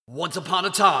Once upon a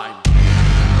time,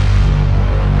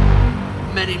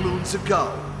 many moons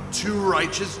ago, two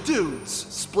righteous dudes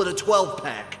split a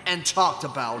 12-pack and talked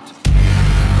about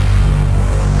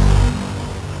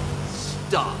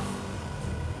stuff.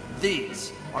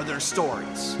 These are their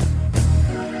stories.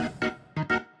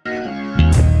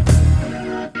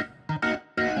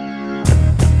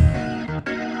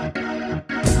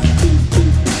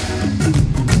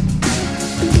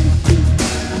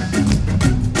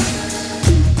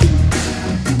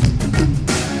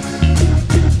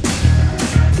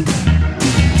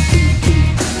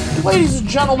 Ladies and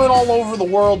gentlemen all over the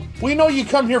world, we know you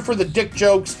come here for the dick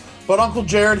jokes, but Uncle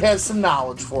Jared has some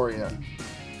knowledge for you.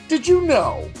 Did you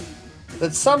know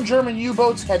that some German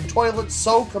U-boats had toilets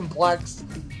so complex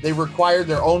they required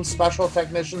their own special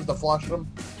technicians to flush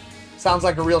them? Sounds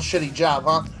like a real shitty job,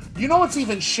 huh? You know what's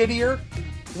even shittier?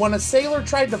 When a sailor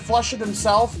tried to flush it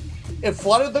himself, it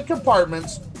flooded the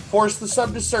compartments, forced the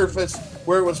sub to surface,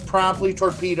 where it was promptly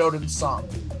torpedoed and sunk.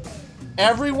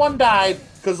 Everyone died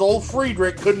because old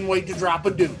Friedrich couldn't wait to drop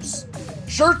a deuce.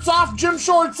 Shirts off, gym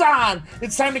shorts on.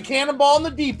 It's time to cannonball in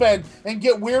the deep end and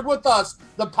get weird with us,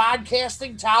 the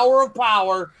podcasting tower of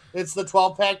power. It's the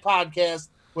 12-Pack Podcast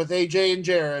with AJ and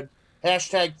Jared.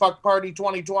 Hashtag Fuck Party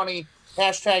 2020.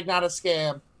 Hashtag not a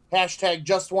scam. Hashtag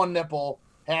just one nipple.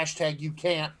 Hashtag you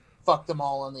can't fuck them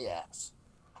all in the ass.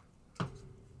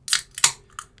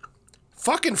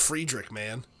 Fucking Friedrich,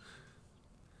 man.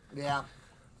 Yeah.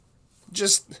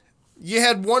 Just, you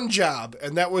had one job,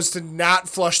 and that was to not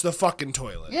flush the fucking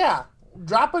toilet. Yeah.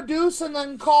 Drop a deuce and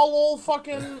then call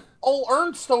old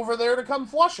Ernst over there to come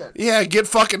flush it. Yeah, get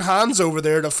fucking Hans over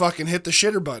there to fucking hit the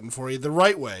shitter button for you the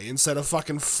right way instead of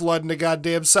fucking flooding a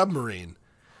goddamn submarine.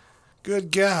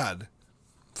 Good God.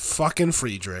 Fucking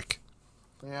Friedrich.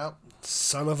 Yep.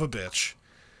 Son of a bitch.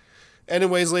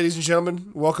 Anyways, ladies and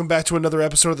gentlemen, welcome back to another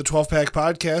episode of the 12-Pack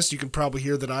Podcast. You can probably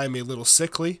hear that I am a little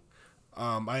sickly.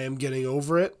 I am getting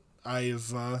over it.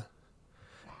 I've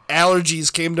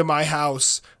allergies came to my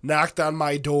house, knocked on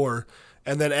my door,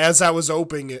 and then as I was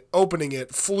opening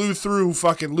it, flew through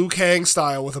fucking Luke Hang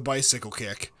style with a bicycle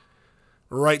kick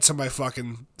right to my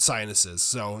fucking sinuses.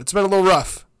 So it's been a little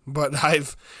rough, but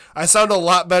I sound a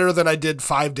lot better than I did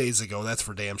 5 days ago. That's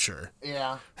for damn sure.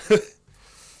 Yeah.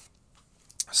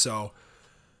 So,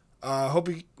 hope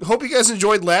you guys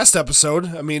enjoyed last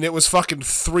episode. I mean, it was fucking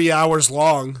 3 hours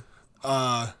long.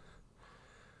 But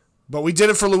we did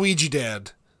it for Luigi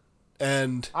Dad.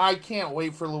 And I can't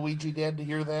wait for Luigi Dad to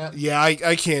hear that. yeah,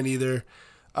 I can't either.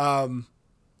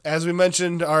 As we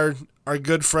mentioned, our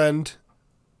good friend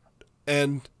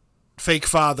and fake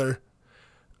father,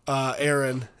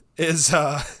 Aaron, is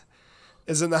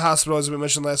in the hospital, as we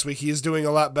mentioned last week. He is doing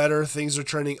a lot better. Things are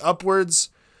trending upwards.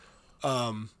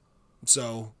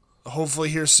 So hopefully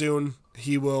here soon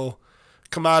he will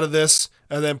come out of this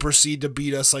and then proceed to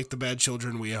beat us like the bad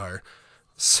children we are.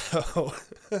 So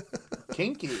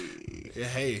Kinky. yeah,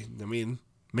 hey, I mean,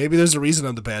 maybe there's a reason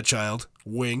I'm the bad child.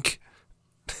 Wink.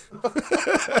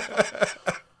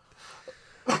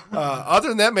 Other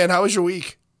than that, man, how was your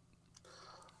week?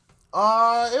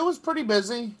 It was pretty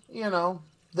busy, you know.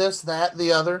 This, that,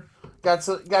 the other. Got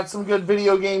some good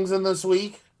video games in this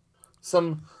week.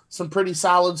 Some pretty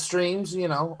solid streams, you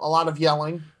know, a lot of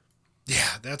yelling.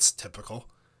 Yeah, that's typical.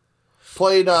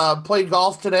 Played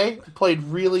golf today. Played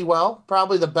really well.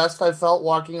 Probably the best I felt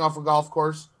walking off a golf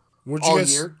course Where'd all you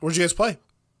guys, year. Where'd you guys play?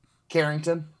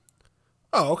 Carrington.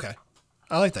 Oh, okay.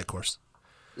 I like that course.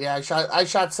 Yeah, I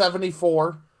shot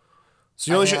 74.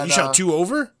 So you shot 2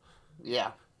 over?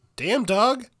 Yeah. Damn,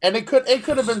 dog. And it could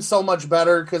have been so much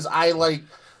better because I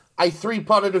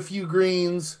 3-putted a few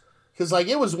greens because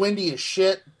it was windy as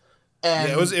shit. And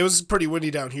yeah, it was pretty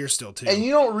windy down here still too. And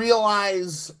you don't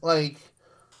realize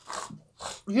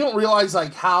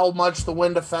how much the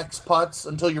wind affects putts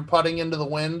until you're putting into the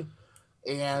wind,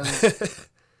 and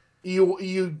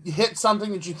you hit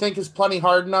something that you think is plenty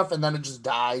hard enough, and then it just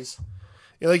dies.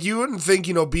 Yeah, you wouldn't think,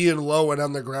 being low and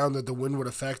on the ground that the wind would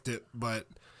affect it, but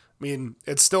I mean,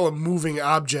 it's still a moving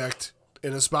object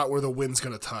in a spot where the wind's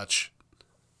gonna touch.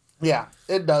 Yeah,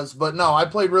 it does. But no, I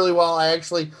played really well. I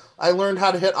learned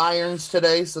how to hit irons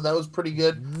today, so that was pretty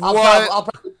good. What?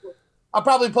 I'll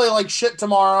probably play shit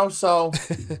tomorrow, so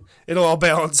it'll all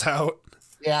balance out.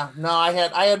 Yeah, no, I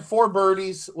had 4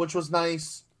 birdies, which was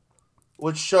nice,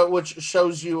 which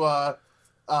shows you that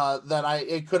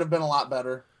it could have been a lot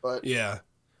better, but yeah,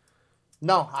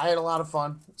 no, I had a lot of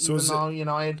fun. So even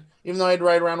though I had to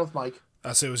ride around with Mike.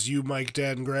 I say it was you, Mike,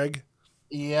 Dad, and Greg.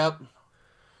 Yep.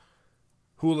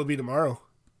 Who will it be tomorrow?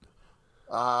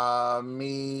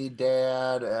 Me,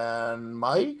 Dad, and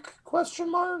Mike? ?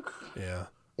 Yeah. Yeah.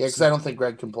 Yeah, because I don't think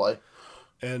Greg can play.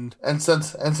 And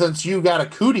since you got a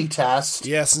cootie test,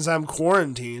 yeah, since I'm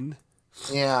quarantined.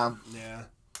 yeah. Yeah.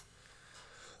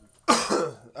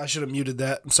 I should have muted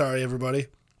that. I'm sorry, everybody.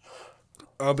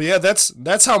 But yeah,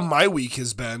 that's how my week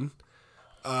has been.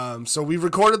 So we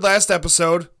recorded last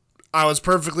episode. I was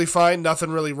perfectly fine.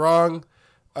 Nothing really wrong.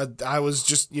 I was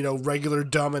just, regular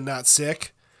dumb and not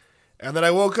sick. And then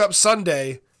I woke up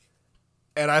Sunday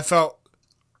and I felt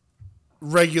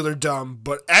regular dumb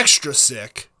but extra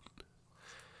sick.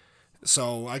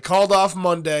 So I called off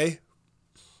Monday.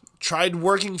 Tried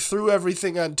working through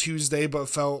everything on Tuesday, but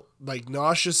felt like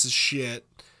nauseous as shit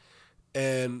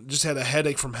and just had a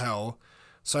headache from hell.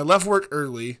 So I left work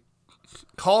early,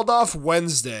 called off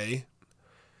Wednesday,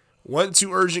 went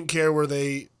to urgent care where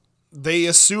they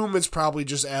assume it's probably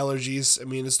just allergies. I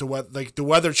mean, it's the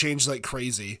weather changed like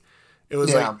crazy. It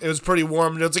was it was pretty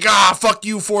warm and it was like, fuck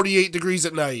you, 48 degrees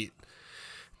at night.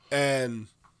 And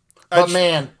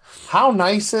man, how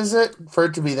nice is it for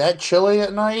it to be that chilly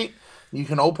at night? You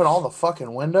can open all the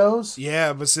fucking windows.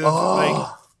 Yeah, but see,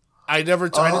 I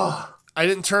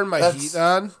didn't turn my heat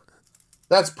on.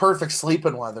 That's perfect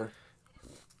sleeping weather.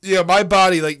 Yeah, my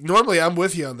body, normally I'm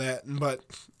with you on that, but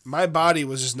my body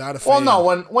was just not a fan. Well,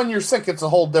 no, when you're sick, it's a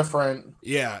whole different.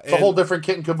 Yeah, it's a whole different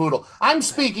kit and caboodle. I'm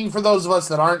speaking for those of us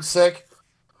that aren't sick.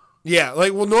 Yeah,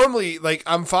 normally,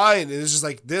 I'm fine. It's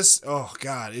just this. Oh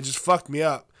God, it just fucked me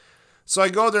up. So I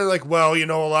go there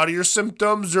a lot of your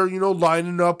symptoms are,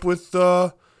 lining up with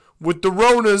the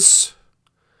Ronas.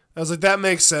 I was like, that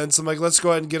makes sense. I'm like, let's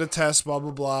go ahead and get a test, blah,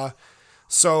 blah, blah.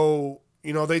 So,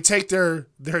 they take their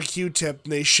Q-tip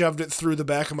and they shoved it through the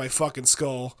back of my fucking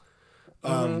skull,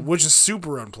 which is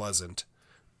super unpleasant.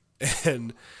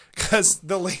 And because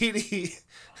the lady,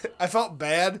 I felt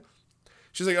bad.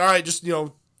 She's like, all right, just,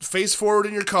 face forward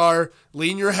in your car,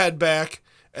 lean your head back,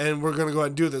 and we're going to go ahead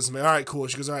and do this. I'm like, all right, cool.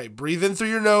 She goes, all right, breathe in through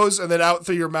your nose and then out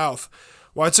through your mouth.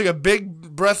 Well, I took a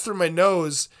big breath through my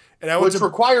nose. Which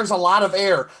requires a lot of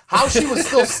air. How she was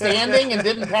still standing and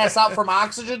didn't pass out from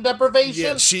oxygen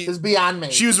deprivation is beyond me.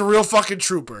 She was a real fucking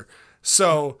trooper.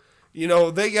 So,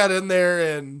 they got in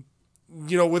there and,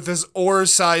 with this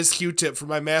oar-sized Q-tip for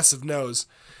my massive nose.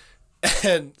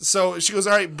 And so she goes,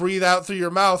 all right, breathe out through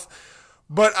your mouth.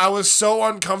 But I was so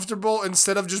uncomfortable.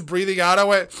 Instead of just breathing out, I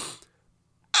went...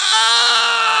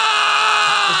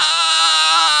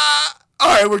 all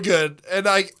right, we're good. And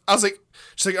I was like,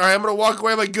 she's like, all right, I'm going to walk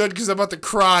away. I'm like, good, because I'm about to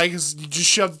cry because you just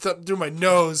shoved it through my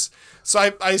nose.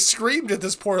 So I screamed at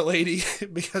this poor lady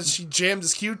because she jammed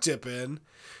this Q-tip in.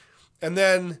 And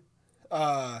then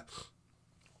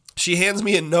she hands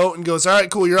me a note and goes, all right,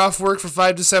 cool, you're off work for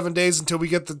 5 to 7 days until we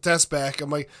get the test back. I'm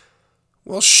like,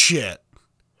 well, shit.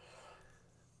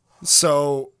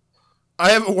 So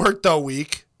I haven't worked all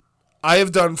week. I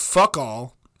have done fuck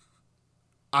all.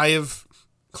 I have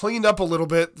cleaned up a little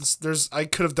bit. I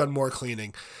could have done more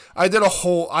cleaning. I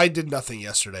did nothing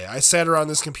yesterday. I sat around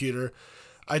this computer.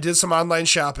 I did some online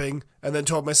shopping and then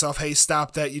told myself, hey,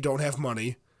 stop that. You don't have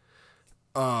money.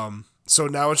 So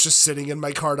now it's just sitting in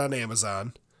my cart on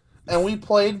Amazon. And we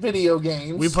played video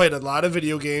games. We played a lot of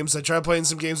video games. I tried playing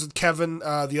some games with Kevin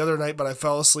the other night, but I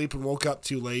fell asleep and woke up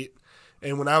too late.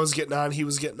 And when I was getting on, he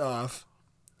was getting off.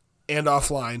 And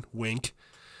offline. Wink.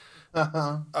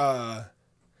 Uh-huh.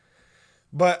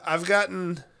 But I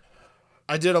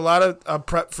did a lot of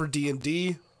prep for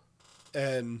D&D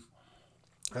and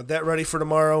had that ready for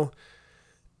tomorrow.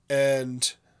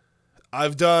 And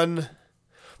I've done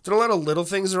a lot of little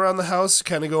things around the house,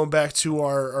 kind of going back to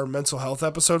our mental health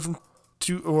episode from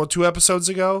two episodes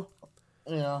ago.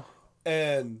 Yeah.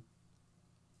 And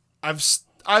I've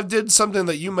did something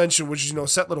that you mentioned, which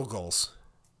is, set little goals.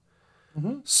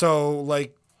 Mm-hmm. So,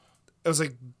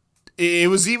 it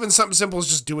was even something simple as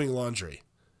just doing laundry.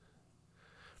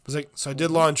 So I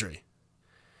did laundry.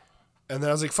 And then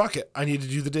I was like, fuck it, I need to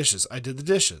do the dishes. I did the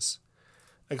dishes.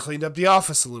 I cleaned up the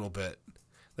office a little bit.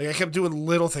 I kept doing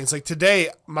little things. Today,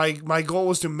 my goal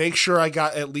was to make sure I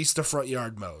got at least the front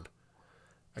yard mowed.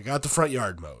 I got the front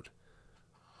yard mowed.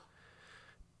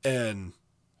 And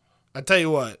I tell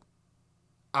you what,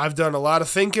 I've done a lot of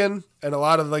thinking and a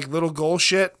lot of little goal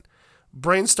shit.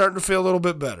 Brain's starting to feel a little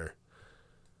bit better.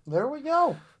 There we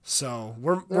go. So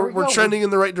we're trending in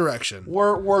the right direction.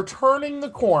 We're turning the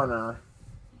corner.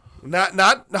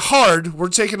 Not hard. We're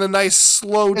taking a nice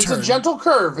slow turn. It's a gentle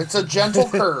curve. It's a gentle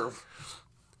curve.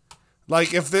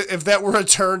 If that were a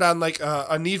turn on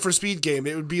a Need for Speed game,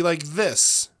 it would be like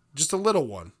this, just a little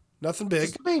one, nothing big.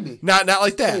 Just a baby. Not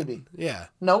like that. Baby. Yeah.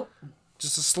 Nope.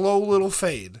 Just a slow little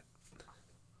fade.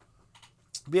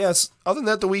 But yes. Other than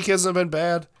that, the week hasn't been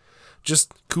bad.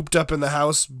 Just cooped up in the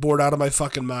house, bored out of my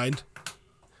fucking mind.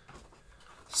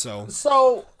 So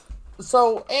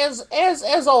So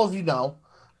as all of you know,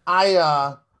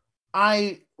 I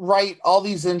write all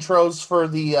these intros for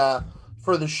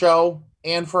the show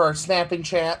and for our snapping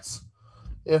chats.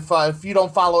 If you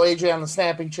don't follow AJ on the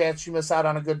snapping chats, you miss out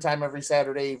on a good time every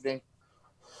Saturday evening.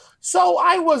 So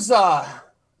I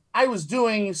was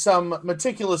doing some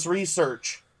meticulous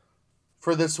research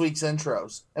for this week's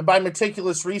intros. And by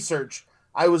meticulous research,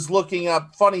 I was looking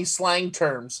up funny slang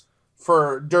terms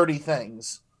for dirty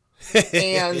things.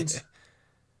 And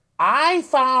I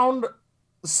found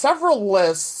several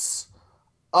lists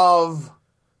of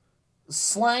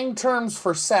slang terms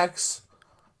for sex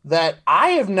that I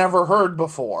have never heard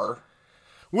before.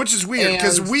 Which is weird,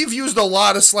 because we've used a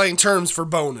lot of slang terms for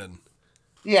boning.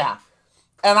 Yeah.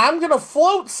 And I'm going to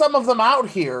float some of them out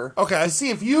here. Okay. To see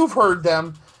if you've heard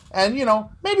them. And,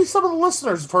 maybe some of the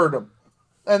listeners have heard them.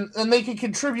 And they can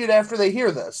contribute after they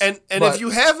hear this. And if you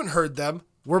haven't heard them,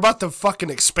 we're about to fucking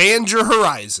expand your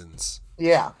horizons.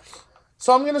 Yeah.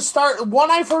 So I'm going to start. One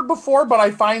I've heard before, but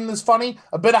I find this funny.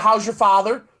 A bit of How's Your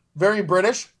Father? Very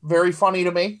British. Very funny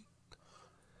to me.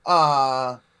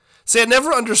 See, I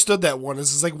never understood that one.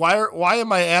 It's like, why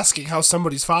am I asking how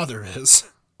somebody's father is?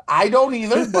 I don't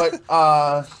either, but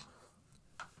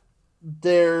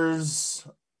there's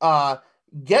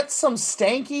get some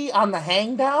stanky on the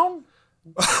hangdown.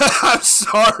 I'm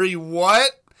sorry,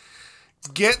 what?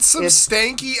 Get some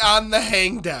stanky on the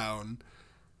hangdown.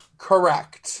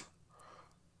 Correct.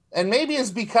 And maybe it's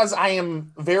because I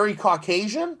am very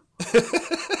Caucasian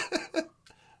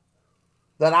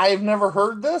that I have never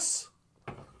heard this.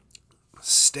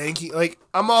 Stanky, like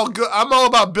I'm all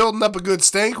about building up a good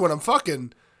stank when I'm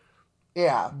fucking.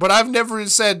 Yeah. But I've never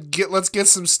said let's get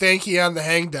some stanky on the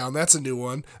hangdown. That's a new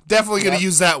one. Definitely gonna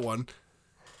use that one.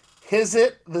 His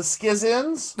it the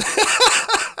skizzins.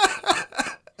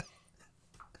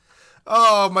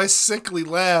 Oh, my sickly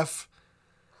laugh.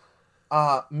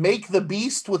 Make the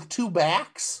beast with two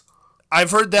backs.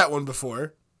 I've heard that one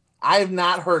before. I have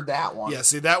not heard that one. Yeah,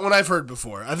 see, that one I've heard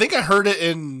before. I think I heard it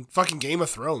in fucking Game of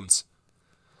Thrones.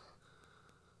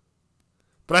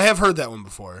 But I have heard that one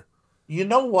before. You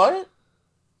know what?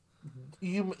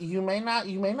 You may not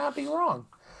be wrong.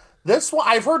 This one,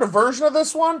 I've heard a version of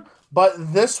this one, but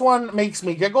this one makes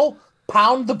me giggle.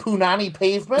 Pound the punani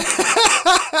pavement.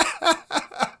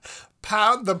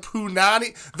 Pound the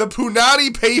punani. The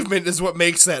punani pavement is what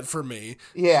makes that for me.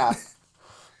 Yeah.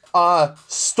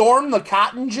 Storm the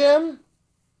cotton gin.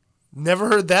 Never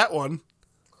heard that one.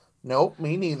 Nope,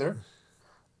 me neither.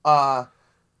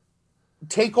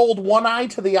 Take old one eye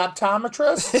to the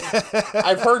optometrist.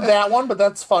 I've heard that one, but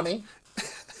that's funny.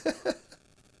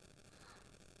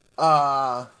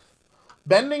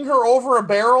 Bending her over a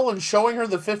barrel and showing her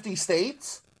the 50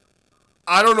 states.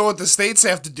 I don't know what the states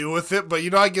have to do with it, but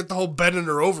I get the whole bending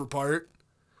her over part.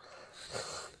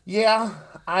 Yeah,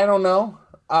 I don't know.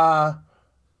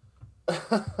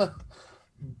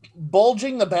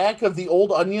 Bulging the back of the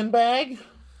old onion bag.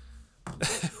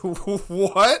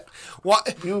 What?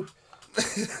 What?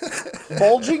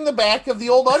 Bulging the back of the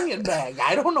old onion bag.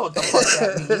 I don't know what the fuck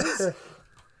that means.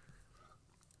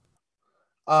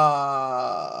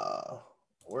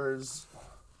 Where's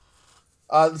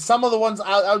some of the ones?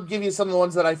 I'll give you some of the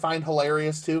ones that I find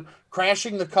hilarious too.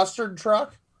 Crashing the custard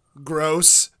truck.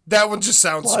 Gross. That one just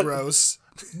sounds gross.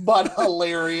 But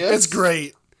hilarious. It's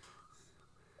great.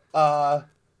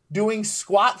 Doing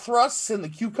squat thrusts in the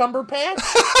cucumber patch.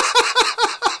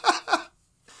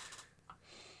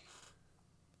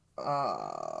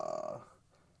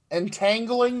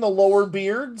 Entangling the lower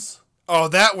beards. Oh,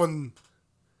 that one.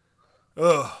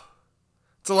 Ugh.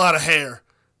 It's a lot of hair.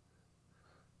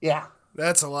 Yeah.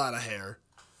 That's a lot of hair.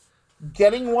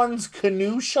 Getting one's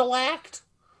canoe shellacked.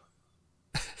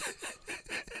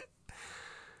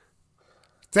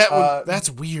 That one,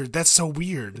 that's weird. That's so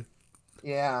weird.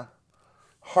 Yeah.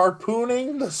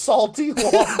 Harpooning the salty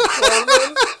long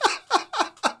foreman.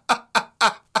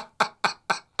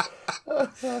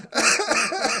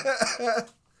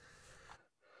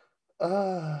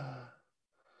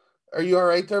 Are you all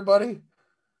right there, buddy?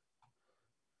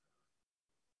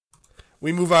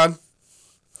 We move on.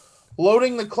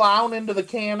 Loading the clown into the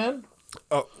cannon.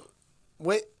 Oh,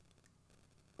 wait.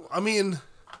 I mean,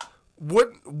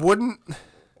 wouldn't...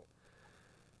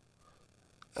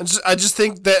 I just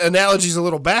think that analogy's a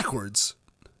little backwards.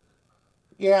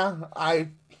 Yeah,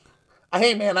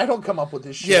 hey man, I don't come up with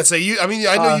this shit. Yeah, so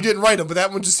I know you didn't write them, but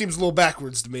that one just seems a little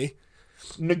backwards to me.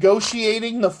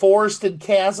 Negotiating the forested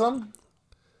chasm.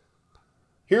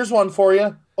 Here's one for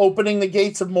you. Opening the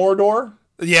gates of Mordor.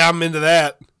 Yeah, I'm into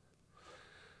that.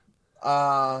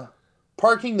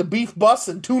 Parking the beef bus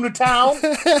in Tuna Town.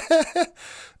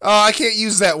 I can't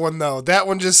use that one though. That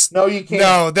one just No, you can't.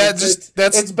 No,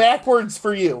 it's backwards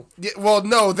for you. Yeah, well,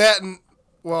 no,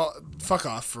 well, fuck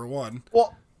off for one.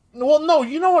 Well, no,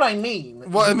 you know what I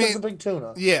mean. Well, I mean, it's a big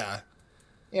tuna. Yeah.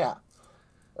 Yeah.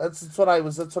 That's what I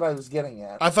was getting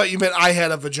at. I thought you meant I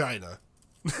had a vagina.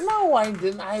 No, I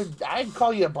didn't. I'd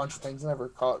call you a bunch of things. I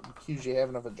never accuse you of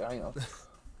having a vagina.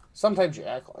 Sometimes you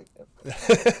act like it.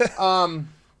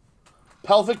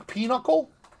 Pelvic pinnacle.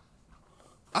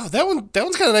 Oh, that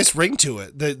one's got a nice ring to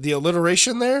it. The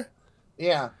alliteration there.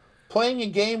 Yeah. Playing a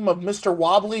game of Mr.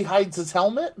 Wobbly hides his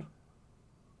helmet.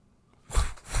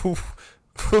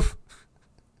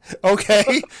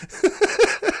 Okay.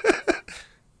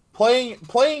 Playing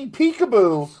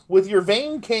peekaboo with your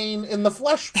vein cane in the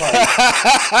flesh pipe.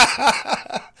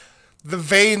 The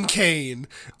vein cane.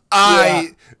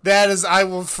 I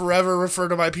will forever refer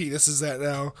to my penis as that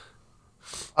now.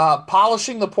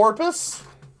 Polishing the porpoise.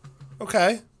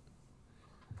 Okay.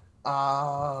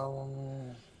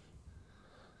 What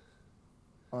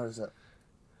is it?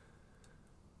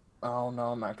 Oh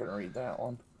no, I'm not gonna read that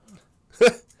one.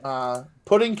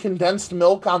 Putting condensed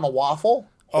milk on the waffle.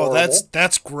 Oh, Horrible.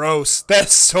 that's gross.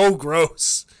 That's so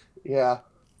gross. Yeah.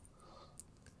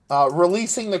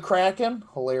 Releasing the Kraken.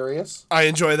 Hilarious. I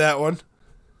enjoy that one.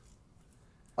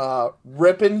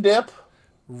 Rip and dip.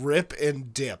 Rip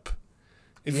and dip.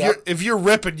 Yep. If you're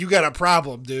ripping, you got a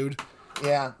problem, dude.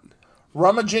 Yeah.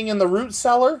 Rummaging in the root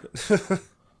cellar.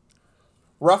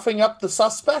 Roughing up the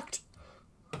suspect.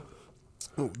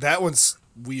 Ooh, that one's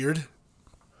weird.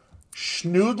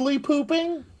 Schnoodly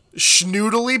pooping.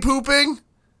 Schnoodly pooping?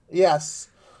 Yes.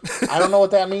 I don't know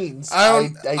what that means.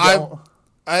 I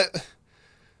don't.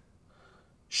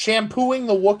 Shampooing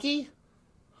the Wookiee.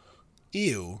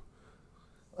 Ew.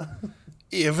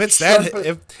 If it's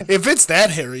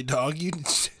that hairy dog, you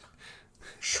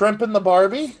Shrimping the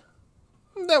Barbie.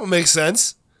 that would make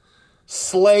sense.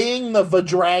 Slaying the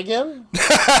Vadragon.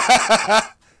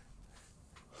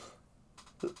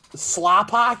 Slop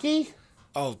hockey.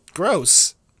 Oh,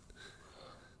 gross.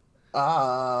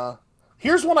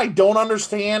 Here's one I don't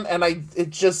understand, and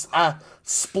it's just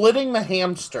splitting the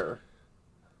hamster.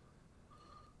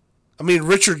 I mean,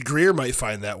 Richard Gere might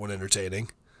find that one entertaining.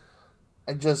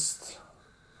 I don't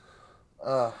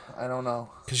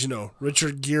know. Because,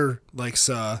 Richard Gere likes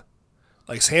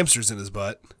hamsters in his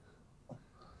butt.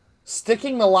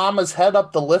 Sticking the llama's head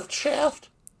up the lift shaft.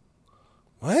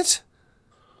 What?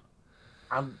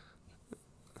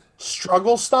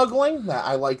 Struggle snuggling.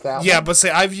 I like that one. Yeah, but say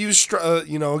I've used, a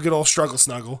good old struggle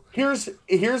snuggle. Here's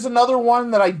another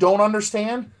one that I don't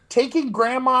understand. Taking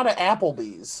grandma to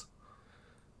Applebee's.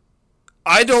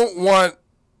 I don't want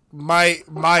my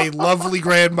lovely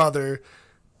grandmother,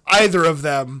 either of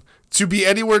them, to be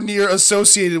anywhere near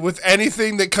associated with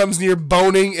anything that comes near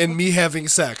boning and me having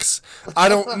sex. I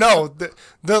don't know.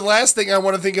 The last thing I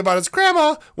want to think about is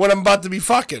grandma when I'm about to be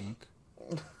fucking.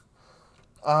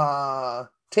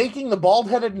 Taking the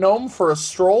bald-headed gnome for a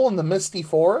stroll in the misty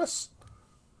forest.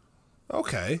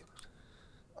 Okay.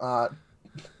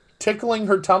 Tickling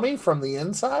her tummy from the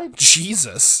inside.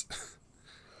 Jesus.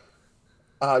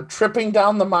 Tripping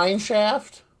down the mine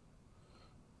shaft.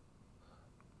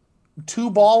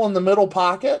 2-ball in the middle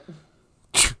pocket.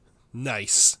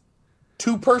 Nice.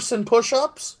 2-person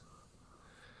push-ups.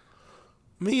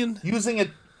 Man.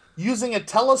 Using a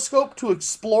telescope to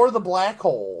explore the black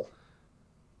hole.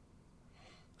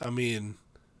 I mean,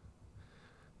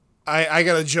 I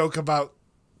got a joke about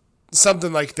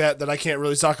something like that I can't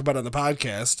really talk about on the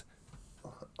podcast.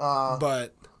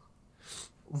 But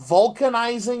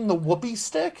vulcanizing the whoopee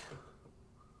stick.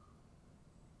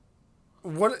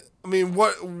 What do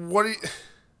you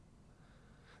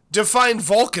define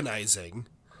vulcanizing?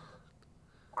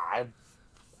 I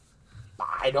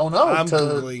don't know. I'm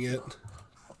Googling it.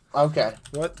 Okay.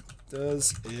 What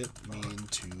does it mean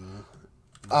to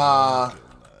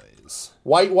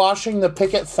whitewashing the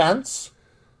picket fence,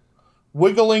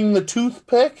 wiggling the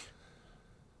toothpick,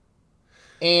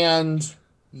 and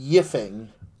yiffing.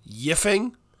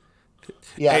 Yiffing?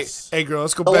 Yes. Hey girl,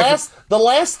 let's go back. The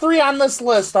last 3 on this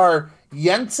list are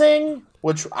yensing,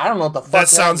 which I don't know what the fuck that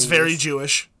sounds means. very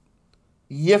Jewish.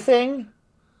 Yiffing,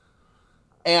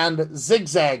 and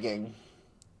zigzagging.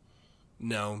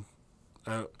 No.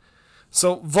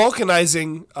 So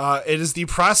vulcanizing, it is the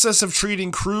process of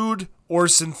treating crude or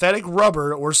synthetic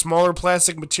rubber or smaller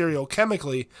plastic material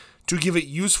chemically to give it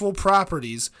useful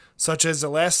properties such as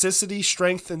elasticity,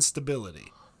 strength, and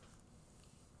stability.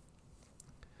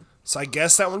 So I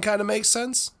guess that one kind of makes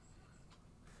sense?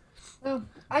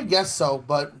 I guess so,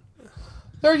 but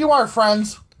there you are,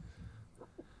 friends.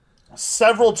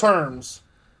 Several terms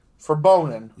for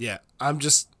boning. Yeah,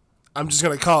 I'm just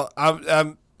gonna call.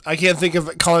 I can't think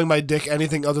of calling my dick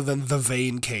anything other than the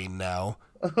vein cane now.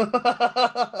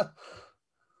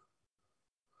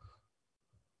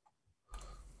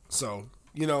 So,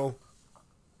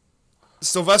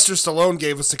 Sylvester Stallone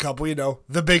gave us a couple,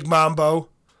 the Big Mambo,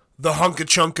 the Hunka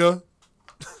Chunka,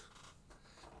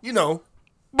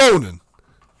 boning.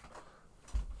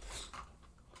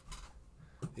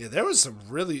 Yeah, there was some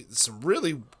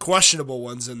really questionable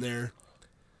ones in there.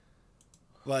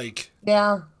 Like,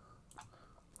 yeah.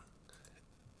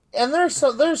 And there's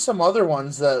some other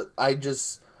ones that I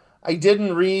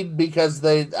didn't read because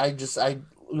I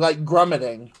like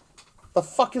grummeting. The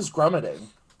fuck is grummeting?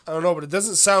 I don't know, but it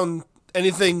doesn't sound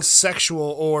anything sexual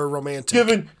or romantic.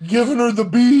 Giving her the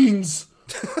beans.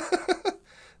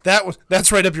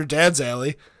 That's right up your dad's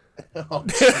alley. Oh,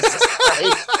 Jesus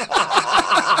Christ.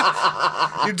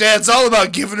 Your dad's all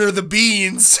about giving her the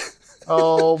beans.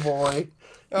 Oh boy,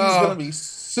 he's gonna be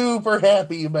super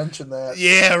happy you mentioned that.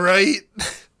 Yeah, right.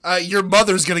 Your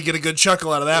mother's gonna get a good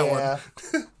chuckle out of that one.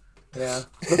 Yeah.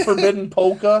 The forbidden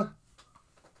polka.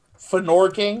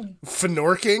 Fenorking.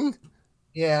 Fenorking?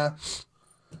 Yeah.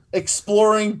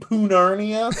 Exploring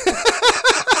Poonarnia.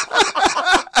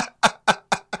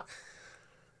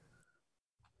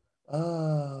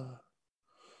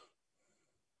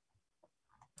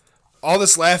 All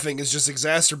this laughing is just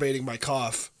exacerbating my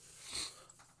cough.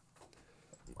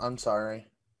 I'm sorry.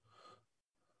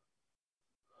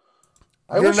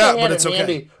 You're not, but it's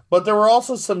okay. But there were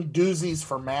also some doozies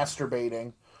for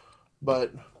masturbating.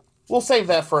 But we'll save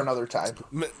that for another time.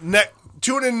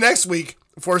 Tune in next week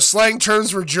for slang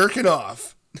terms for jerking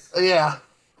off. Yeah.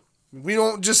 We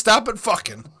don't just stop at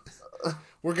fucking.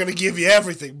 We're going to give you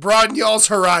everything. Broaden y'all's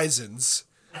horizons.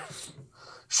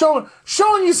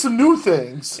 Showing you some new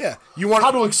things. Yeah.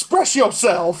 How to express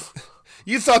yourself.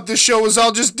 You thought this show was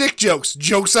all just dick jokes.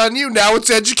 Joke's on you. Now it's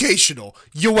educational.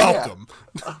 You're welcome.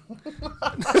 Yeah.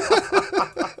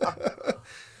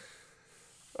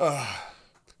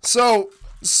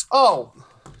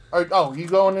 You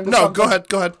going into No, something?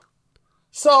 go ahead.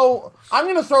 So, I'm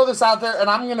going to throw this out there, and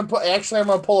I'm going to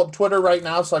pull up Twitter right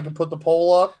now so I can put the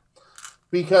poll up.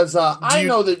 Because I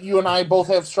know that you and I both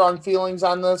have strong feelings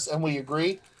on this, and we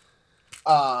agree.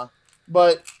 But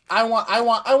I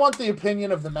want the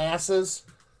opinion of the masses.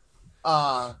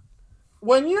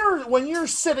 When you're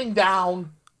sitting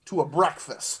down to a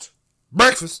breakfast,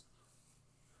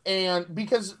 and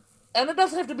it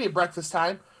doesn't have to be at breakfast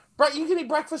time. You can eat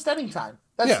breakfast anytime.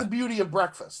 That's the beauty of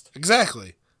breakfast.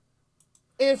 Exactly.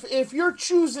 If you're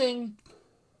choosing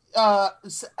a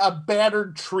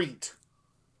battered treat,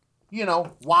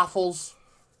 waffles,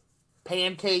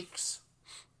 pancakes,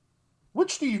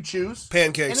 which do you choose?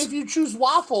 Pancakes. And if you choose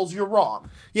waffles, you're wrong.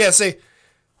 Yeah, say,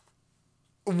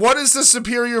 what is the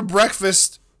superior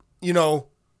breakfast,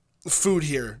 food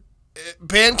here?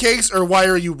 Pancakes, or why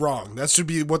are you wrong? That should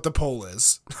be what the poll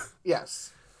is.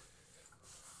 Yes.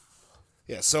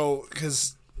 Yeah, so,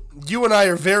 because you and I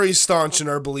are very staunch in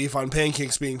our belief on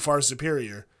pancakes being far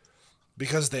superior.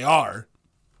 Because they are.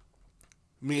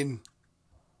 I mean,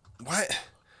 what?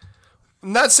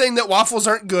 I'm not saying that waffles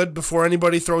aren't good before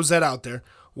anybody throws that out there.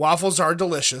 Waffles are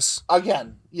delicious.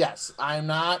 Again, yes, I'm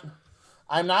not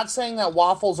saying that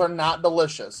waffles are not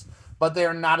delicious, but they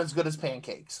are not as good as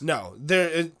pancakes. No,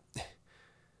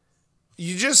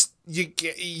 you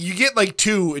get like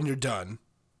two and you're done.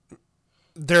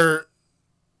 They're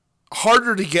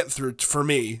harder to get through for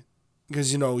me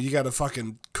because you got to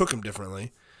fucking cook them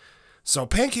differently. So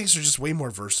pancakes are just way more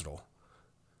versatile.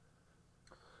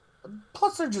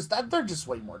 Plus, they're just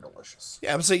way more delicious.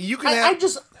 Yeah, I'm saying you can.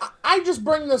 I just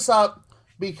bring this up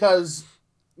because,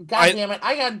 damn it,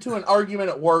 I got into an argument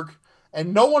at work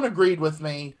and no one agreed with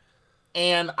me,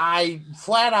 and I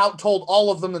flat out told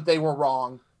all of them that they were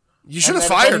wrong. You should have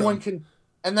fired them.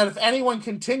 And that if anyone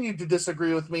continued to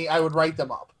disagree with me, I would write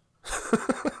them up.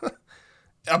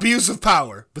 Abuse of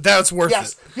power, but that's worth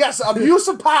it. Yes, abuse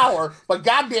of power, but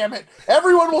goddamn it,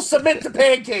 everyone will submit to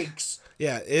pancakes.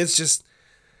 Yeah, it's just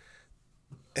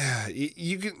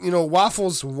you can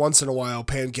waffles once in a while,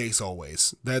 pancakes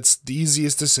always. That's the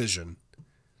easiest decision.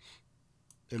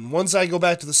 And once I go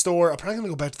back to the store, I'm probably gonna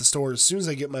go back to the store as soon as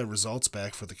I get my results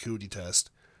back for the cootie test.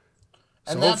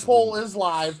 And that poll is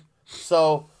live,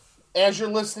 so as you're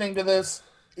listening to this,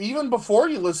 even before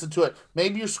you listen to it,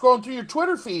 maybe you're scrolling through your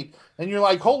Twitter feed and you're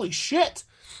like, holy shit,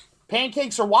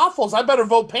 pancakes or waffles, I better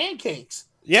vote pancakes.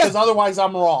 Yeah. Because otherwise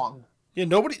I'm wrong. Yeah,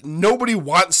 nobody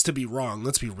wants to be wrong.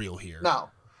 Let's be real here. No.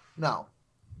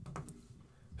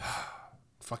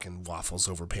 Fucking waffles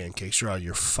over pancakes. You're out of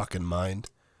your fucking mind.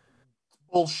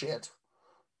 Bullshit.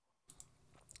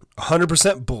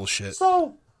 100% bullshit.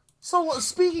 So, So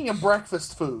speaking of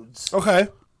breakfast foods, Okay.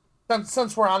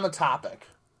 since we're on the topic,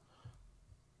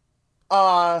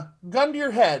 gun to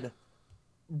your head,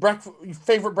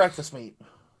 favorite breakfast meat,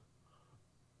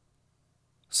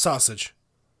 Sausage.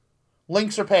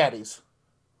 links or patties?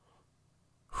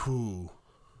 Whew.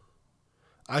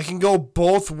 I can go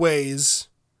both ways,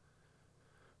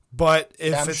 but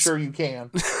if I'm it's sure you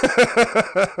can.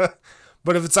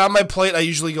 but if it's on my plate, I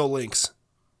usually go links.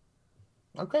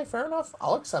 Okay, fair enough.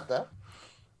 I'll accept that.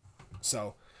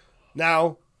 So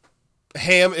now,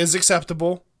 ham is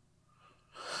acceptable.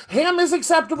 Ham is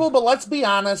acceptable, but let's be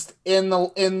honest. In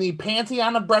the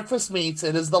pantheon of breakfast meats,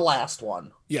 it is the last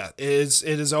one. Yeah, it is.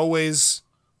 It is always.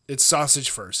 It's sausage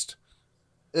first.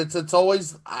 It's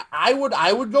always I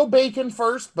would go bacon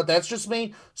first, but that's just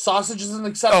me. Sausage is an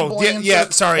acceptable Oh, yeah, answer. yeah,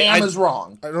 sorry, Ham is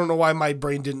wrong. I don't know why my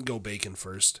brain didn't go bacon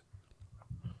first.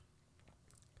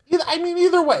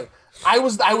 Either way, I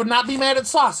would not be mad at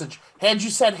sausage. Had you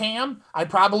said ham, I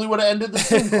probably would have ended the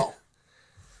Zoom call.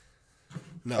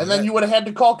 No, And then you would have had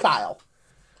to call Kyle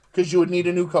because you would need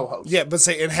a new co-host. Yeah, but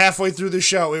say, and halfway through the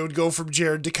show, it would go from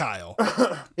Jared to Kyle.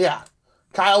 Yeah.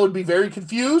 Kyle would be very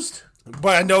confused.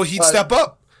 But I know he'd step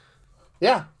up.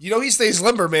 Yeah. You know, he stays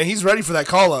limber, man. He's ready for that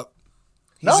call up.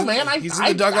 He's in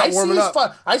the dugout I warming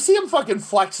up. I see him fucking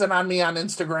flexing on me on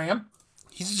Instagram.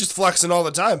 He's just flexing all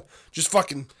the time. Just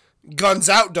fucking guns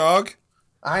out, dog.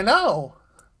 I know.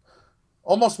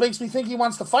 Almost makes me think he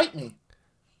wants to fight me.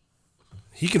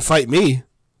 He can fight me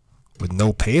with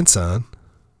no pants on.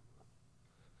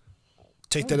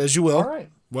 Take that as you will. All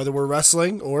right. Whether we're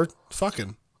wrestling or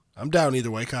fucking. I'm down either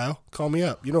way, Kyle. Call me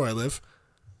up. You know where I live.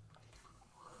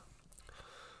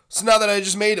 So now that I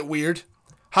just made it weird,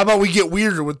 how about we get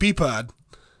weirder with Peapod?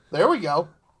 There we go.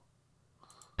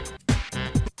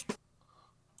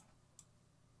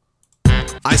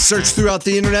 I search throughout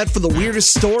the internet for the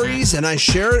weirdest stories and I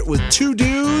share it with two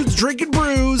dudes drinking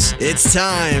brews. It's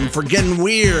time for Getting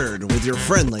Weird with your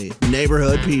friendly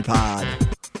neighborhood Peapod.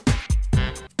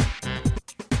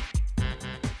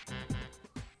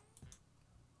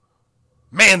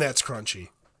 Man, that's crunchy.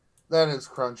 That is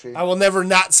crunchy. I will never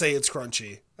not say it's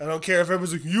crunchy. I don't care if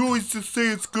everyone's like, you always just say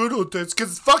it's good or this,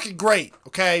 because it's fucking great,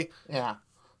 okay? Yeah.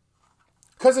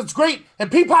 Because it's great, and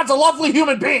Peapod's a lovely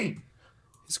human being.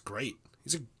 He's great.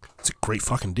 He's a great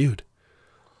fucking dude.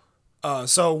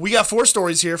 So we got 4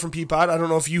 stories here from Peapod. I don't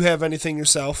know if you have anything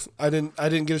yourself. I didn't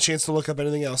get a chance to look up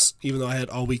anything else, even though I had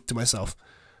all week to myself.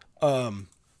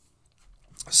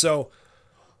 So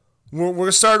we're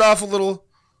gonna start off a little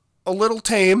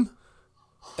tame,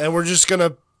 and we're just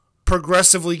gonna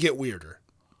progressively get weirder.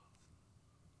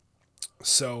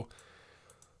 So,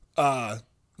 the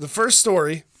first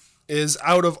story is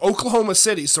out of Oklahoma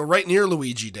City, so right near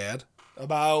Luigi Dad.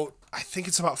 I think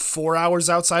it's about 4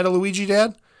 hours outside of Luigi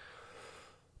Dad.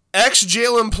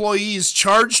 Ex-jail employees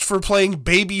charged for playing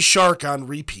Baby Shark on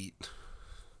repeat.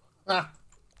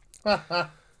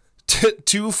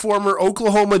 2 former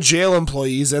Oklahoma jail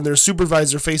employees and their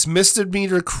supervisor face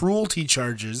misdemeanor cruelty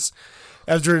charges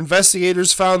after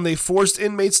investigators found they forced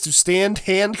inmates to stand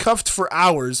handcuffed for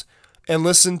hours and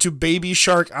listen to Baby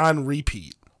Shark on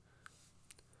repeat.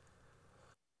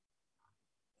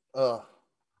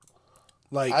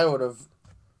 Like, I would have,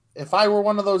 if I were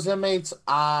one of those inmates,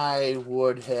 I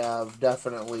would have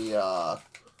definitely I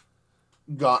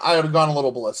would have gone a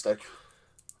little ballistic.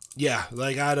 yeah,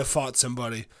 like I'd have fought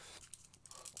somebody.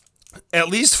 At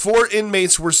least 4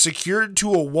 inmates were secured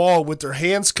to a wall with their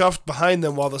hands cuffed behind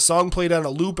them while the song played on a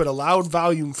loop at a loud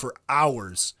volume for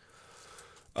hours.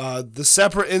 The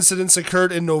separate incidents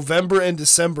occurred in November and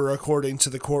December, according to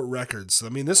the court records. I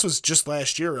mean, this was just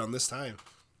last year around this time.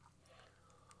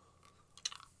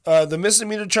 The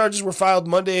misdemeanor charges were filed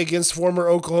Monday against former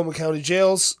Oklahoma County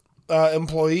Jails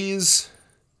employees.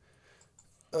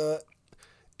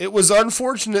 It was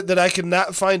unfortunate that I could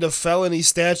not find a felony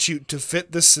statute to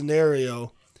fit this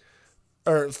scenario,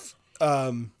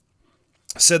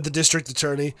 said the district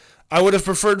attorney. I would have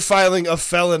preferred filing a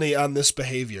felony on this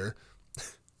behavior.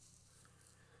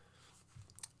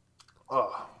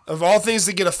 Of all things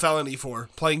to get a felony for,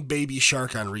 playing Baby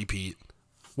Shark on repeat.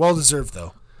 Well deserved,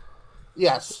 though.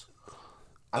 Yes.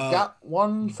 I've got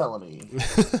one felony.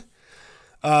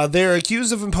 They're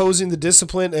accused of imposing the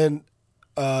discipline, and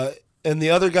the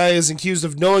other guy is accused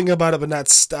of knowing about it but not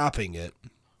stopping it.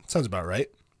 Sounds about right.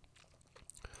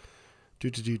 The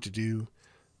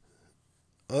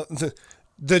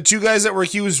 2 guys that were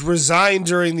accused resigned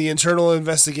during the internal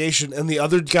investigation, and the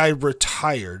other guy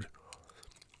retired.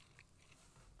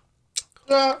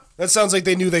 That sounds like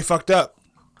they knew they fucked up.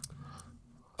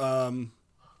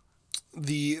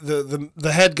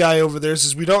 the head guy over there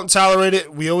says, "We don't tolerate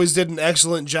it. We always did an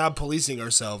excellent job policing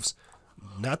ourselves."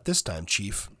 Not this time,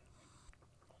 Chief.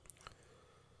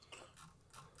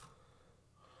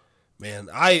 Man,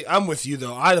 I'm with you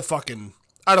though. I'd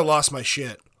have lost my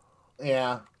shit.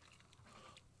 Yeah.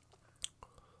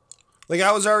 Like,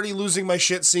 I was already losing my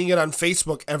shit seeing it on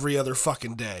Facebook every other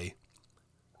fucking day.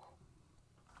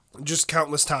 Just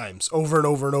countless times, over and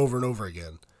over and over and over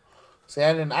again. See,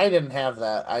 I didn't have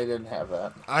that.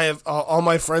 I have all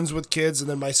my friends with kids, and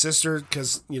then my sister,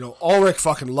 because, Ulrich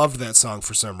fucking loved that song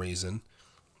for some reason.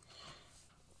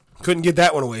 Couldn't get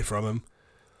that one away from him.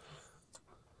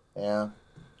 Yeah.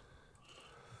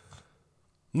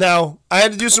 Now, I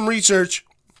had to do some research,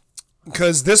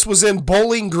 because this was in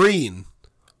Bowling Green.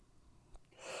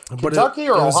 Kentucky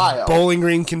or Ohio? Bowling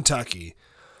Green, Kentucky.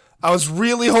 I was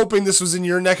really hoping this was in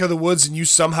your neck of the woods, and you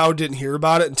somehow didn't hear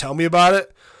about it and tell me about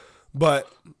it. But,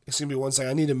 excuse me one second,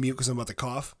 I need to mute because I'm about to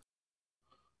cough.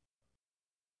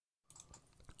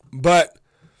 But,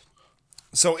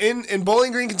 so in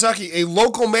Bowling Green, Kentucky, a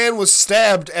local man was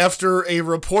stabbed after a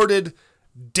reported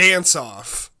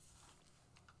dance-off.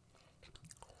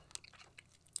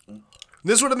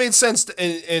 This would have made sense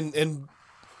in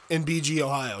BG,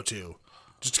 Ohio, too.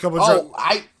 Just a couple of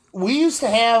we used to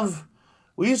have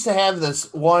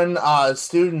this one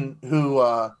student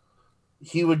who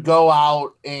he would go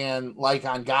out and, like,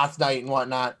 on goth night and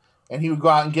whatnot, and he would go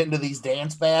out and get into these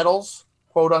dance battles,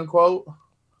 quote unquote.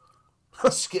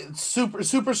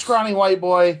 super scrawny white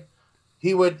boy.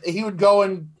 He would go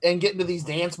and get into these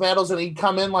dance battles, and he'd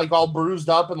come in like all bruised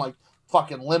up and like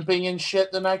fucking limping and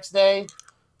shit the next day.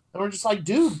 And we're just like,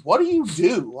 dude, what do you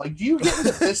do? Like, do you get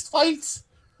into fist fights?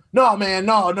 No, man,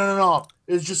 no.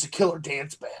 It was just a killer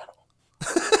dance battle.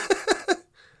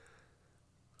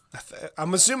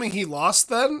 I'm assuming he lost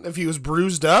then, if he was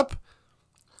bruised up.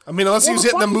 I mean, unless he was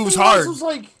hitting the moves hard. Was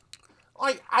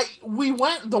we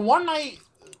went the one night.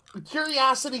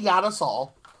 Curiosity got us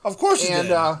all. Of course it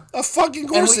did. Of fucking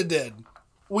course it did.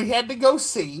 We had to go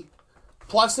see.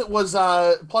 Plus it was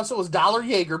dollar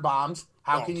Jaeger bombs.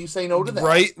 How can you say no to that?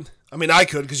 Right? I mean, I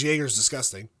could, because Jaeger's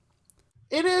disgusting.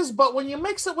 It is, but when you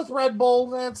mix it with Red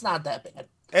Bull, it's not that bad.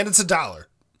 And it's $1.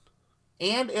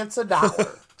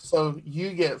 So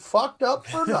you get fucked up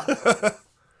for nothing.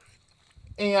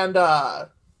 And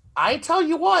I tell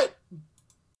you what,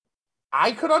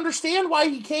 I could understand why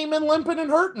he came in limping and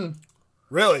hurting.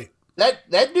 Really?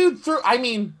 That dude threw. I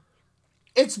mean,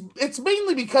 it's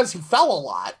mainly because he fell a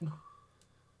lot,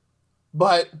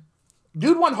 but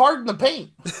dude went hard in the paint.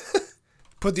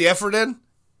 Put the effort in.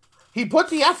 He put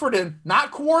the effort in.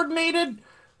 Not coordinated.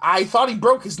 I thought he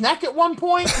broke his neck at one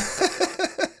point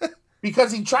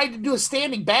because he tried to do a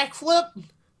standing backflip.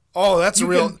 Oh, that's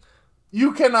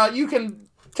You can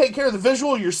take care of the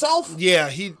visual yourself. Yeah,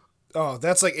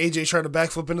 that's like AJ trying to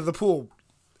backflip into the pool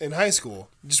in high school.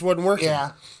 It just wasn't working.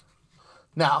 Yeah.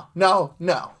 No.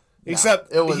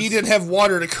 Except he didn't have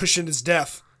water to cushion his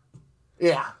death.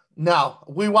 Yeah. No.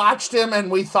 We watched him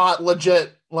and we thought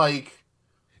legit, like,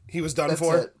 he was done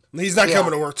for. It. He's not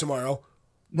coming to work tomorrow.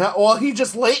 No, well, he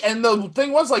just laid, and the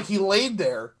thing was, like, he laid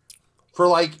there for,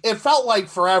 like, it felt like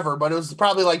forever, but it was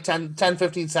probably like 10,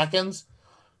 15 seconds.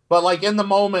 But, like, in the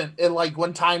moment, it, like,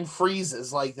 when time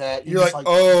freezes like that, you're like,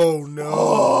 oh,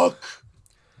 no. Fuck.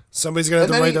 Somebody's going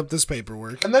to have to write up this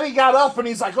paperwork. And then he got up and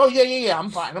he's like, oh, yeah, I'm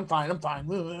fine.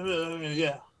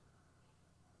 Yeah.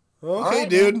 Okay, right,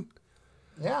 dude. Man.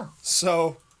 Yeah.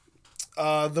 So,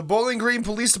 the Bowling Green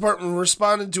Police Department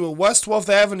responded to a West 12th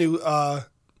Avenue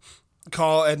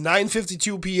call at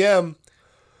 9:52 p.m.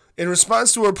 in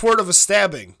response to a report of a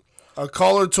stabbing. A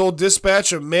caller told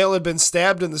dispatch a male had been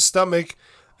stabbed in the stomach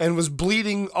and was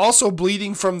also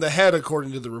bleeding from the head,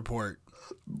 according to the report.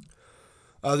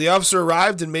 The officer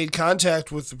arrived and made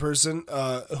contact with the person,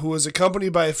 who was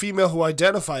accompanied by a female who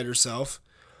identified herself.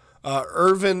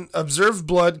 Irvin observed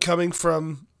blood coming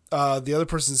from the other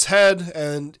person's head,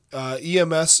 and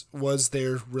EMS was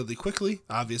there really quickly,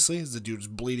 obviously, as the dude was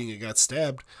bleeding and got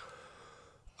stabbed.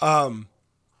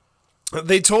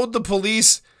 They told the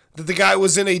police that the guy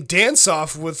was in a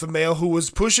dance-off with a male who was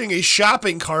pushing a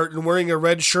shopping cart and wearing a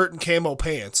red shirt and camo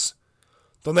pants.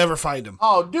 They'll never find him.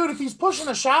 Oh, dude, if he's pushing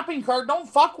a shopping cart, don't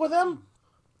fuck with him.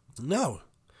 No.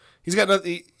 He's got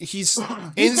nothing. He's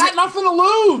got nothing to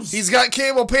lose. He's got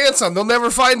camo pants on. They'll never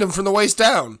find him from the waist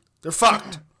down. They're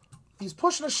fucked. He's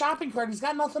pushing a shopping cart. He's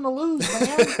got nothing to lose,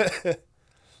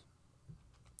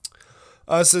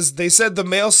 man. Says they said the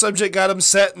male subject got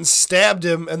upset and stabbed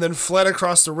him and then fled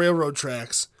across the railroad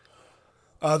tracks.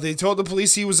 They told the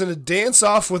police he was in a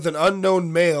dance-off with an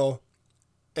unknown male,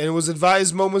 and it was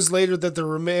advised moments later that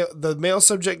the male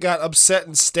subject got upset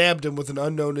and stabbed him with an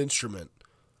unknown instrument.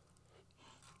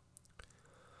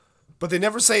 But they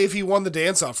never say if he won the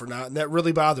dance-off or not, and that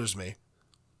really bothers me.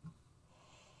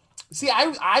 See,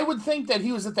 I would think that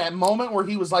he was at that moment where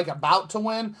he was like about to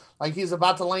win, like he's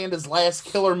about to land his last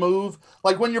killer move.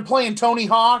 Like when you're playing Tony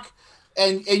Hawk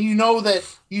and you know that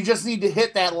you just need to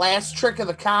hit that last trick of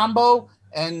the combo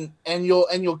and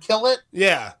you'll kill it.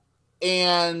 Yeah.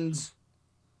 And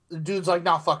the dude's like,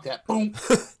 "No, fuck that." Boom.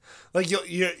 Like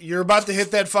you're about to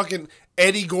hit that fucking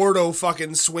Eddie Gordo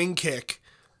fucking swing kick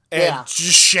and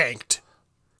just shanked.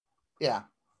 Yeah.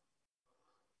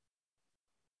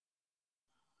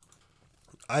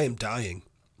 I am dying.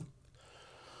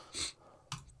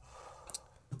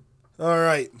 All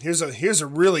right, here's a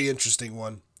really interesting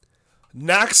one.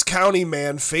 Knox County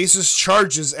man faces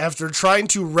charges after trying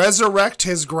to resurrect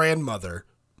his grandmother.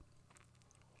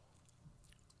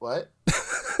 What?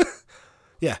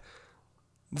 Yeah.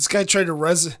 This guy tried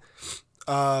to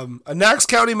a Knox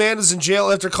County man is in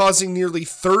jail after causing nearly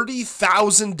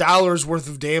 $30,000 worth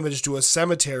of damage to a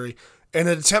cemetery in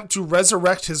an attempt to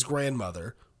resurrect his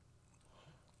grandmother.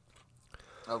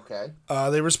 Okay.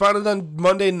 They responded on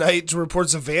Monday night to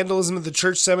reports of vandalism at the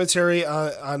church cemetery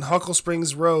on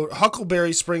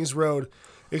Huckleberry Springs Road.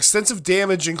 Extensive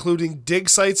damage, including dig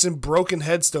sites and broken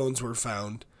headstones, were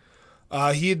found.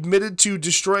 He admitted to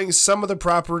destroying some of the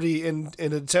property in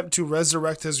an attempt to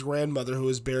resurrect his grandmother, who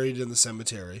was buried in the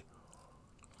cemetery.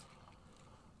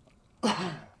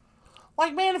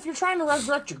 Like, man, if you're trying to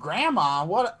resurrect your grandma,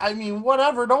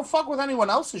 whatever. Don't fuck with anyone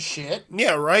else's shit.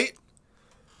 Yeah, right?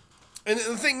 And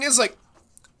the thing is, like,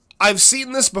 I've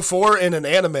seen this before in an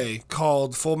anime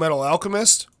called Full Metal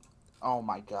Alchemist. Oh,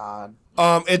 my God.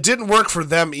 It didn't work for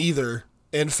them either.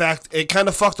 In fact, it kind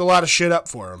of fucked a lot of shit up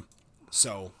for them.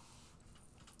 So.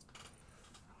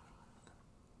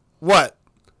 What?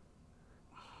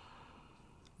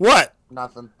 What?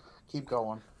 Nothing. Keep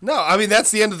going. No, I mean, that's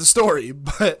the end of the story,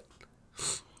 but.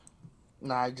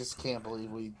 Nah, I just can't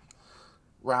believe we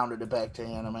rounded it back to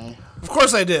anime. Of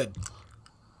course I did.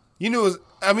 You knew it was,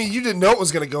 I mean, you didn't know it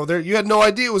was going to go there. You had no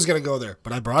idea it was going to go there.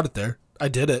 But I brought it there. I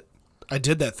did it. I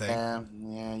did that thing.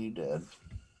 Yeah, you did.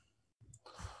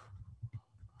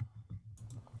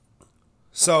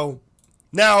 So,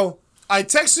 now, I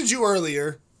texted you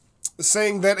earlier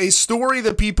saying that a story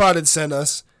that Peapod had sent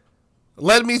us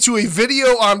led me to a video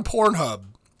on Pornhub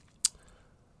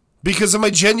because of my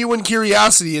genuine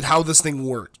curiosity at how this thing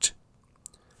worked.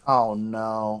 Oh,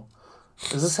 no.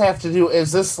 Does this have to do?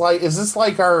 Is this like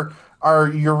our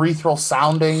urethral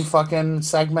sounding fucking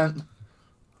segment?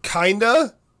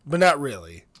 Kinda, but not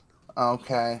really.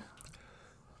 Okay.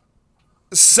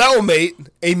 Cellmate,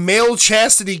 a male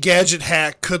chastity gadget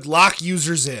hack, could lock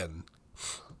users in.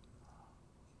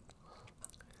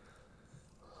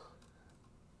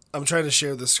 I'm trying to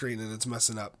share the screen and it's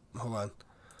messing up. Hold on.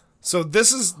 So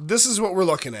this is what we're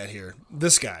looking at here.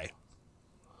 This guy.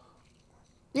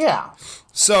 Yeah.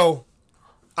 So,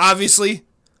 obviously,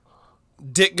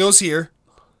 dick goes here.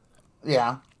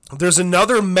 Yeah. There's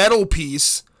another metal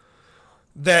piece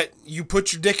that you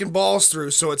put your dick and balls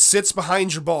through, so it sits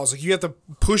behind your balls. Like, you have to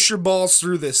push your balls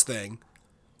through this thing.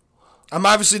 I'm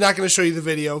obviously not going to show you the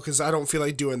video because I don't feel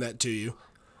like doing that to you.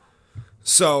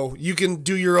 So, you can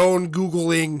do your own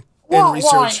Googling and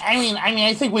research. Well,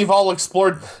 I think we've all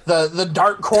explored the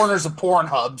dark corners of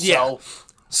Pornhub, so... Yeah.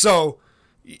 So,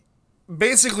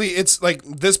 basically, it's like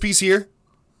this piece here.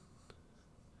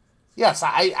 Yes,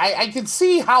 I can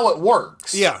see how it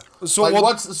works. Yeah. So like,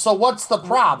 what's the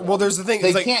problem? Well, there's the thing.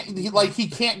 They he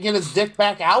can't get his dick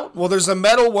back out. Well, there's a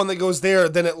metal one that goes there.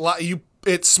 Then it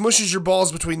smushes your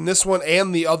balls between this one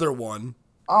and the other one.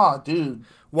 Oh, dude.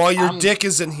 While your dick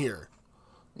is in here.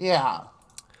 Yeah.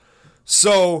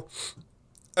 So,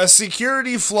 a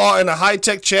security flaw in a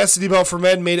high-tech chastity belt for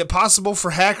men made it possible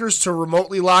for hackers to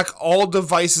remotely lock all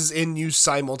devices in use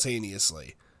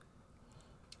simultaneously.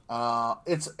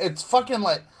 It's fucking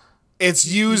like... It's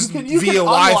used you via can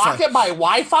Wi-Fi. unlock it by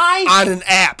Wi-Fi? On an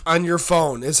app on your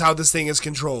phone is how this thing is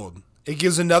controlled. It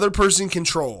gives another person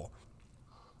control.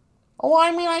 Oh,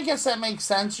 I mean, I guess that makes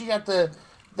sense. You got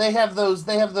they have those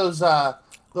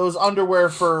underwear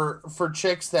for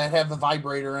chicks that have the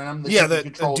vibrator in them. Yeah, that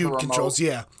a dude controls,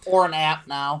 yeah. Or an app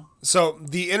now. So,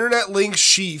 the Internet Link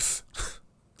Sheath...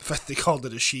 In fact, they called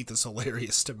it a sheath is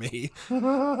hilarious to me.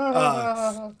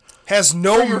 Has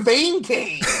no... For your vein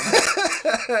cave.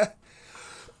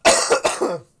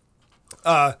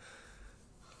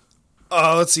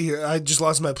 Let's see here. I just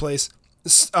lost my place.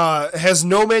 Has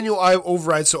no manual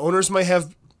override, so owners might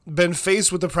have been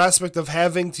faced with the prospect of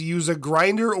having to use a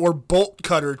grinder or bolt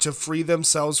cutter to free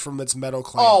themselves from its metal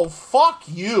clamp. Oh, fuck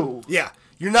you. Yeah.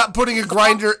 You're not putting a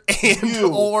grinder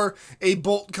or a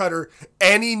bolt cutter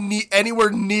anywhere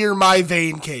near my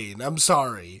vein cane. I'm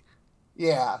sorry.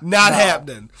 Yeah. Not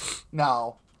happening.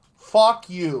 No. Fuck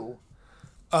you.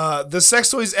 The Sex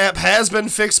Toys app has been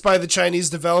fixed by the Chinese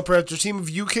developer after a team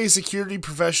of UK security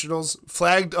professionals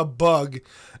flagged a bug,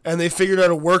 and they figured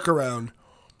out a workaround.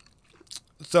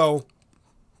 So,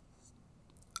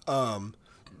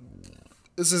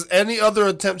 this is any other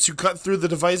attempt to cut through the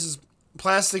device's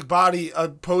plastic body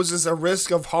poses a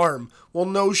risk of harm. Well,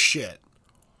 no shit.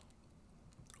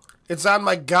 It's on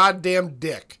my goddamn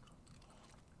dick.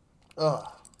 Ugh.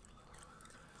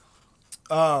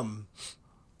 To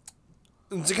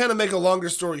kind of make a longer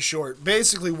story short,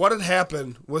 basically what had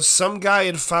happened was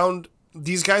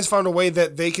these guys found a way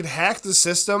that they could hack the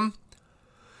system,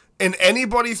 and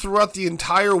anybody throughout the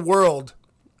entire world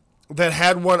that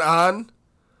had one on,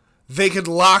 they could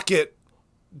lock it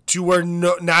to where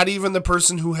not even the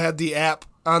person who had the app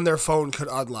on their phone could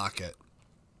unlock it.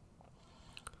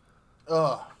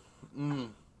 Ugh.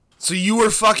 So you were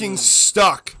fucking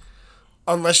stuck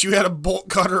unless you had a bolt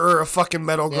cutter or a fucking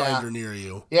metal grinder near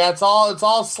you. Yeah, it's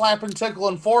all slap and tickle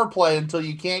and foreplay until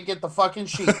you can't get the fucking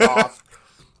sheath off.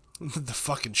 The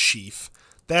fucking sheath.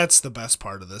 That's the best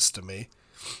part of this to me.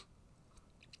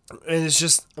 And it's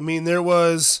just, I mean, there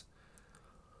was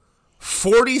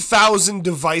 40,000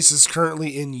 devices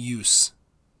currently in use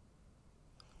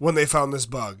when they found this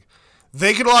bug.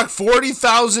 They could lock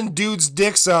 40,000 dudes'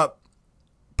 dicks up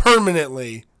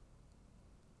permanently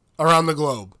around the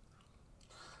globe.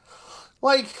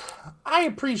 Like, I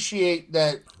appreciate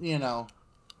that,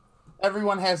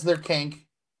 everyone has their kink,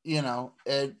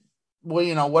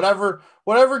 whatever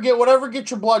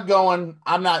get your blood going.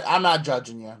 I'm not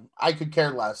judging you. I could care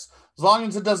less. As long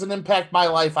as it doesn't impact my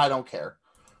life, I don't care.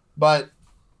 But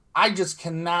I just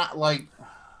cannot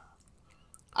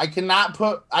I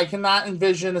cannot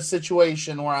envision a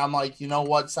situation where I'm like, you know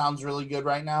what sounds really good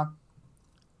right now?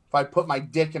 If I put my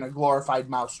dick in a glorified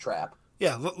mousetrap.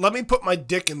 Yeah, let me put my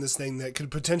dick in this thing that could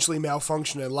potentially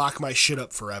malfunction and lock my shit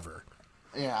up forever.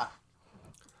 Yeah.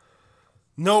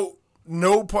 No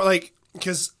point,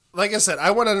 because, like I said,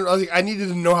 I needed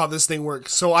to know how this thing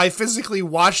works. So I physically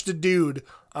watched a dude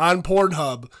on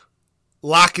Pornhub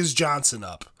lock his Johnson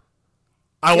up.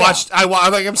 I'm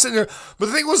sitting there, but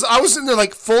the thing was, I was sitting there,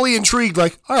 fully intrigued, all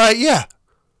right, yeah.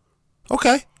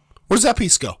 Okay. Where's that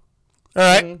piece go? All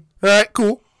right. Mm-hmm. All right,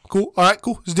 cool. All right,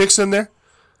 cool. His dick's in there.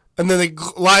 And then they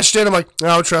latched in. I'm like, I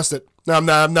don't trust it. No, I'm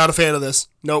not a fan of this.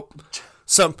 Nope.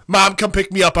 Mom, come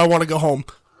pick me up. I want to go home.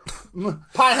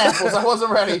 Pineapples. I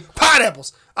wasn't ready.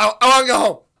 Pineapples. I want to go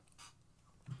home.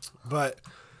 But,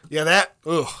 yeah,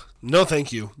 no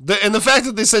thank you. And the fact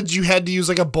that they said you had to use,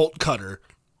 a bolt cutter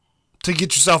to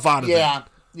get yourself out of it.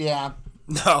 Yeah.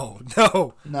 No.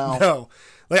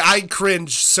 I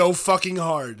cringe so fucking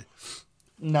hard.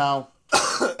 No.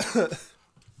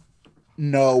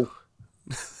 No.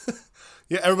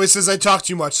 Yeah, everybody says I talk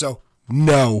too much, so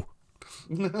no.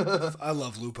 I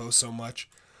love Lupo so much.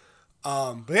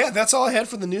 But yeah, that's all I had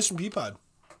for the news from Peapod.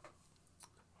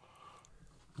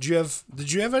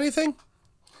 Did you have anything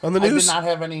on the news? I did not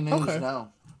have any news, no.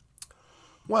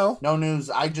 Well. No news.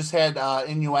 I just had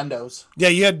innuendos. Yeah,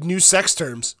 you had new sex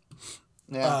terms.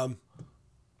 Yeah.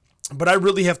 But I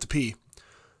really have to pee.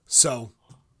 So,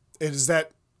 is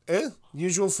that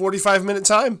usual 45-minute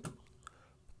time?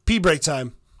 Pee break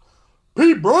time.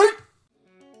 Pee break?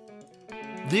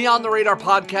 The On the Radar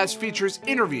podcast features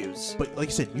interviews. But like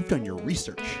you said, you've done your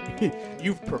research.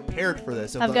 You've prepared for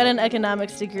this. I've got an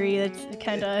economics degree that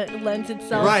kind of lends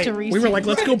itself to research. We were like,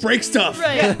 let's go break stuff.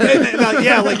 Right.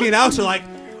 Yeah, like me and Alex are like,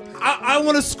 I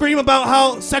want to scream about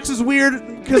how sex is weird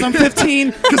because I'm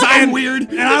 15. Because I'm weird.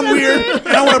 And I'm weird. And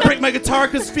I want to break my guitar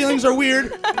because feelings are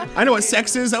weird. I know what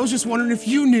sex is. I was just wondering if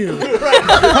you knew.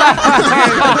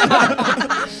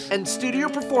 And studio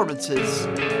performances.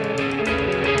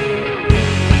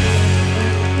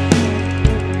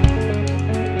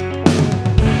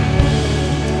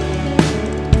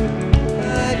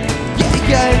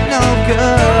 No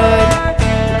good.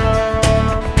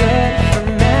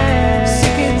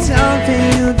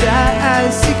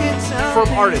 From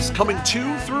artists coming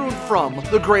to, through, and from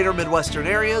the greater Midwestern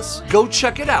areas, go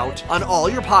check it out on all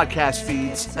your podcast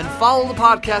feeds and follow the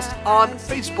podcast on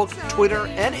Facebook, Twitter,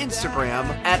 and Instagram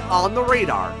at On the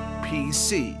Radar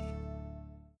PC.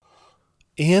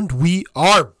 And we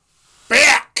are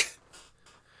back!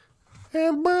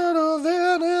 And better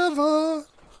than ever.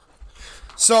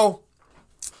 So,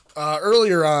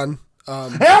 earlier on...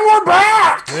 and we're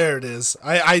back! There it is.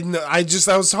 I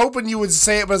was hoping you would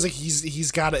say it, but I was like,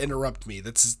 he's got to interrupt me.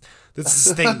 That's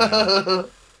his thing now.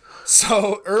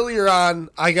 So earlier on,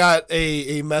 I got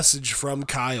a message from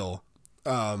Kyle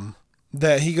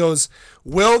that he goes,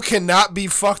 Will cannot be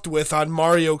fucked with on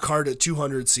Mario Kart at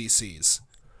 200 cc's.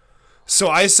 So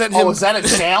I sent him. Oh, is that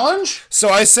a challenge?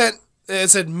 So it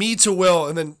said me to Will,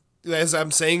 and then as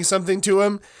I'm saying something to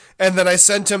him, and then I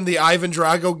sent him the Ivan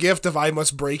Drago gift of I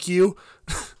Must Break You.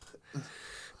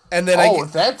 And then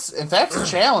if that's a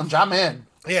challenge, I'm in.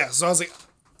 Yeah, so I was like,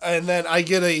 and then I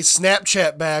get a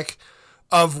Snapchat back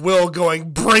of Will going,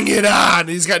 bring it on.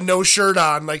 He's got no shirt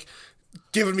on, like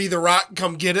giving me the rock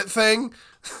come get it thing.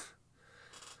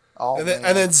 Oh, and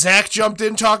then Zach jumped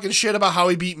in talking shit about how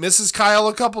he beat Mrs. Kyle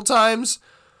a couple times.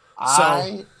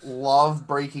 I love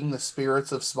breaking the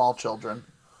spirits of small children.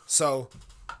 So,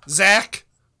 Zach,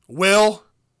 Will,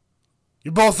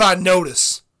 you're both on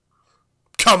notice.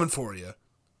 Coming for you.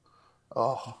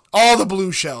 Oh. All the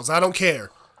blue shells, I don't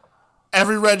care.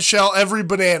 Every red shell, every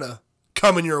banana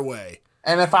coming your way.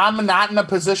 And if I'm not in a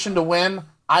position to win,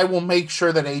 I will make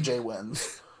sure that AJ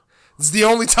wins. It's the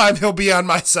only time he'll be on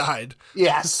my side.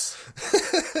 Yes.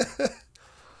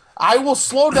 I will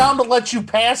slow down to let you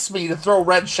pass me to throw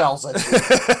red shells at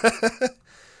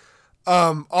you.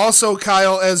 Also,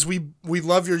 Kyle, as we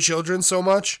love your children so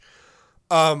much,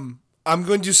 I'm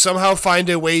going to somehow find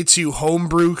a way to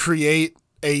homebrew create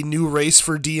a new race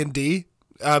for D&D.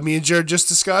 Me and Jared just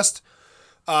discussed.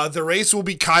 The race will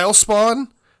be Kyle Spawn,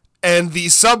 and the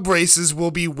sub races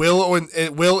will be Will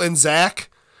and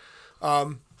Zach.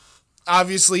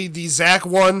 Obviously, the Zach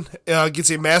one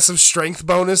gets a massive strength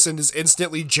bonus and is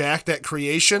instantly jacked at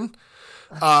creation.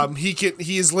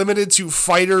 He is limited to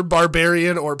fighter,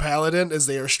 barbarian, or paladin as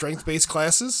they are strength-based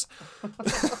classes.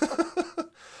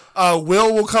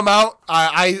 Will come out.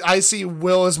 I see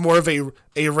Will as more of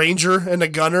a ranger and a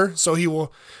gunner, so he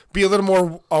will be a little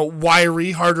more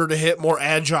wiry, harder to hit, more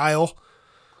agile.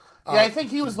 Yeah, I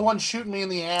think he was the one shooting me in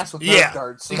the ass with Yeah,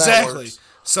 darts. So exactly. That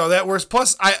So that works.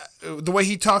 Plus, the way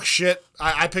he talks shit,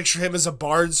 I picture him as a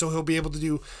bard, so he'll be able to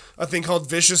do a thing called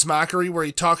Vicious Mockery, where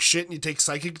he talks shit and you take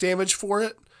psychic damage for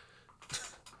it.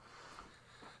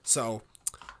 So,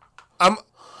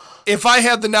 if I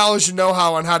had the knowledge and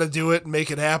know-how on how to do it and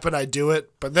make it happen, I'd do it.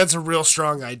 But that's a real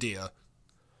strong idea.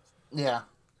 Yeah.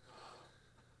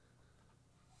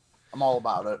 I'm all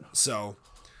about it. So,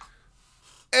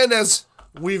 and as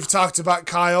we've talked about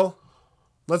Kyle,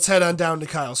 let's head on down to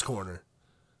Kyle's Corner.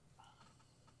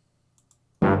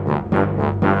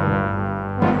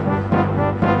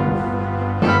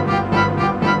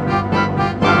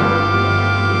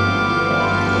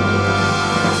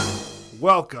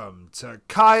 Welcome to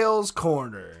Kyle's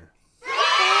Corner.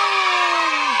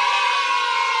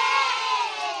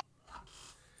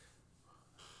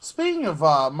 Speaking of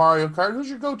Mario Kart, who's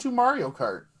your go-to Mario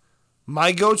Kart?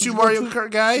 My go-to Mario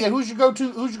Kart guy? Yeah, who's your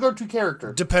go-to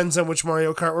character? Depends on which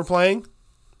Mario Kart we're playing.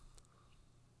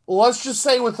 Well, let's just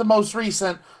say with the most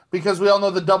recent, because we all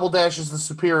know the Double Dash is the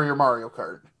superior Mario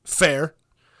Kart. Fair.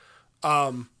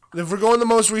 If we're going the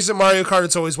most recent Mario Kart,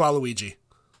 it's always Waluigi.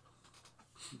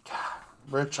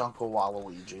 Rich Uncle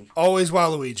Waluigi. Always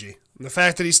Waluigi. And the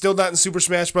fact that he's still not in Super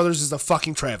Smash Brothers is a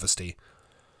fucking travesty.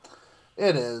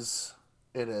 It is.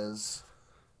 It is.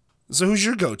 So who's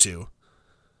your go-to?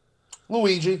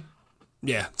 Luigi.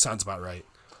 Yeah, sounds about right.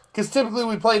 Because typically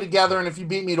we play together, and if you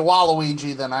beat me to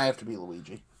Waluigi, then I have to be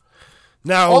Luigi.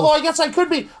 Now, Although I guess I could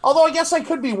be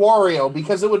Wario,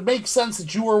 because it would make sense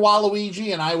that you were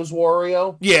Waluigi and I was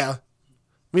Wario. yeah.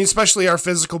 I mean, especially our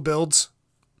physical builds.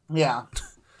 Yeah.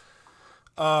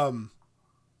 Who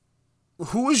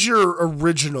was your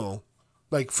original,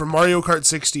 like, for Mario Kart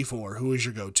 64, who was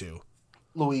your go-to?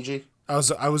 Luigi. I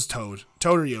was Toad.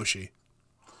 Toad or Yoshi?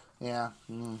 Yeah.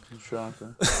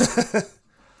 Shocker.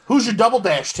 Who's your Double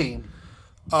Dash team?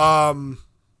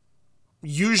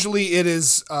 Usually it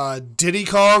is Diddy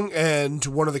Kong and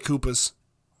one of the Koopas.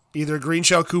 Either Green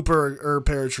Shell Koopa or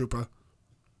Paratroopa.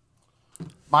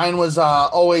 Mine was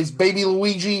always Baby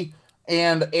Luigi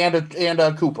and a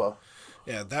Koopa.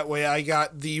 Yeah, that way I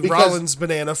got the Rollins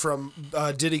banana from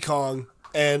Diddy Kong,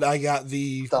 and I got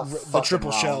the triple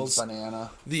Rollins shells,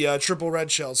 banana. the triple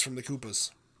red shells from the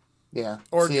Koopas. Yeah.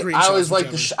 Or See, green I always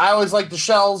shells, like I always like the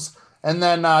shells, and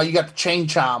then you got the Chain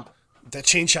Chomp That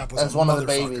Chain Chomp was as one of the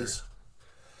babies.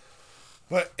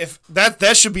 But if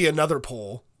that should be another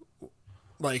poll,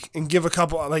 like, and give a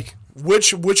couple, like,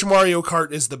 which Mario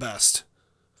Kart is the best?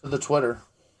 For the Twitter.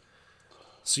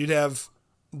 So you'd have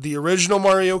the original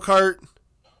Mario Kart,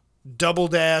 Double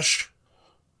Dash,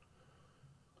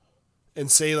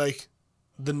 and say, like,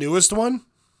 the newest one?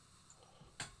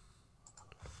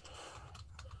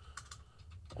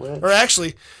 Or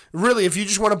actually, really, if you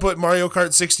just want to put Mario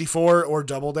Kart 64 or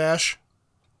Double Dash.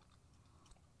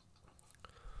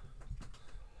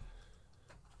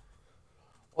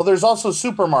 Well, there's also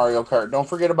Super Mario Kart. Don't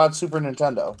forget about Super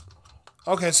Nintendo.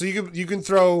 Okay, so you can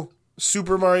throw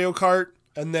Super Mario Kart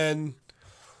and then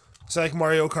it's like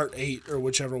Mario Kart 8 or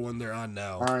whichever one they're on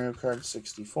now. Mario Kart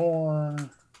 64.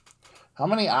 How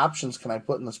many options can I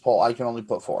put in this poll? I can only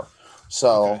put 4.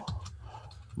 So, okay.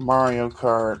 Mario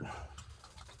Kart,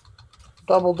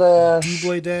 Double Dash,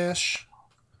 Double Dash,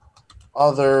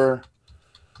 other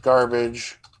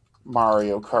garbage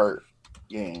Mario Kart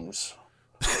games.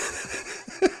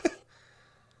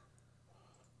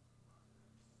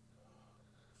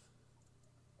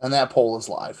 And that poll is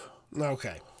live.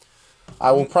 Okay.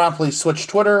 I will promptly switch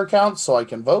Twitter accounts so I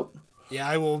can vote. Yeah,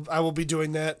 I will be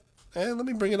doing that. And let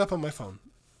me bring it up on my phone.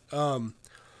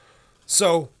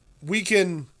 So we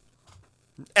can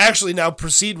actually now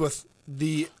proceed with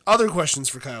the other questions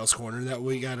for Kyle's Corner. That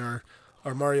we got our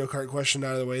Mario Kart question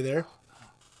out of the way there.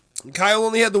 Kyle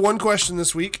only had the one question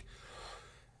this week.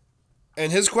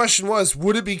 And his question was,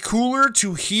 would it be cooler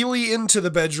to Healy into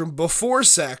the bedroom before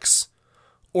sex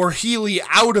or Healy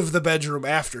out of the bedroom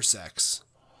after sex?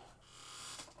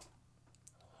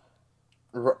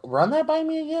 Run that by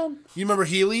me again? You remember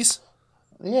Heelys?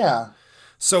 Yeah.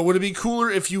 So would it be cooler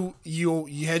if you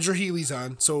had your Heelys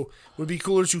on? So would it be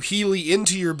cooler to Healy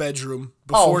into your bedroom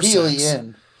before Healy sex?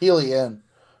 in. Healy in.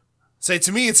 Say,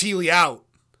 to me, it's Healy out.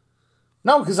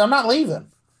 No, because I'm not leaving.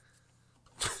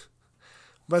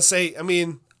 But say, I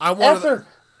mean, I want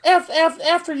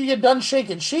after you get done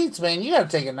shaking sheets, man, you gotta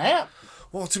take a nap.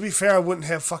 Well, to be fair, I wouldn't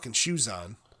have fucking shoes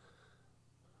on.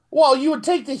 Well, you would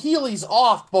take the Heelys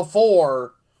off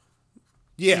before.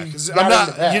 Yeah, because I'm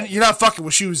not. You're not fucking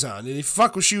with shoes on, and if you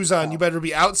fuck with shoes on, you better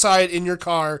be outside in your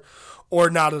car, or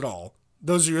not at all.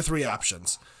 Those are your 3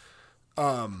 options.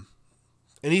 And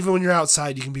even when you're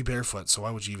outside, you can be barefoot. So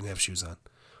why would you even have shoes on?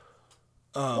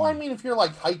 Well, I mean, if you're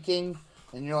like hiking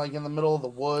and you're like in the middle of the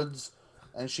woods,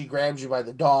 and she grabs you by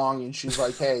the dong, and she's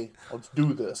like, "Hey, let's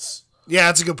do this." Yeah,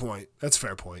 that's a good point. That's a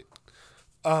fair point.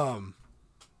 But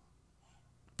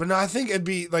no, I think it'd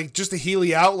be like just a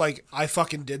Healy out, like I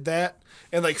fucking did that,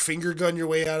 and like finger gun your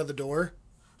way out of the door.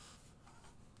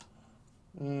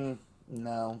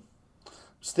 No.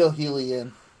 Still Healy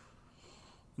in.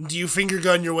 Do you finger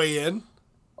gun your way in?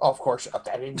 Oh, of course.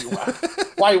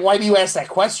 Why do you ask that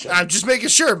question? I'm just making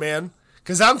sure, man.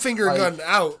 Because I'm finger gunning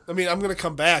out. I mean, I'm going to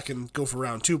come back and go for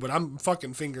round 2, but I'm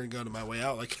fucking finger gunning my way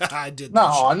out. Like, I did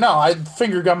that. No, I'd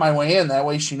finger gun my way in. That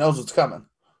way she knows what's coming.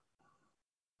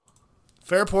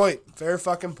 Fair point. Fair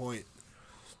fucking point.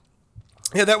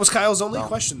 Yeah, that was Kyle's only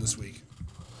question this week.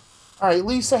 All right,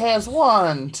 Lisa has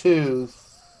 1, 2,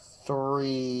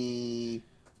 3.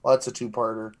 Well, that's a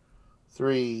 2-parter.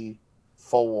 3,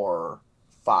 4,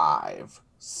 5,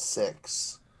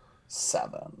 6,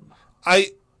 7.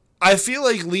 I feel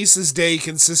like Lisa's day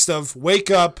consists of wake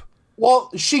up.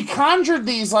 Well, she conjured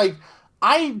these like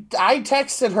I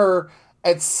texted her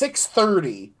at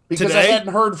 6:30 because Today? I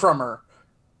hadn't heard from her.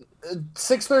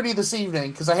 6:30 this evening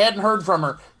because I hadn't heard from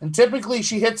her, and typically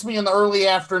she hits me in the early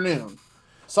afternoon.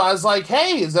 So I was like,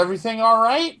 "Hey, is everything all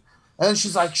right?" And then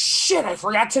she's like, "Shit, I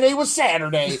forgot today was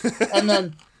Saturday." And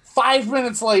then 5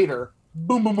 minutes later,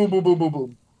 boom, boom, boom, boom, boom, boom,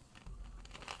 boom.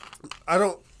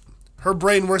 Her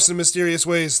brain works in mysterious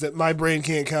ways that my brain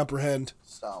can't comprehend.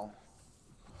 So,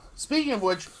 speaking of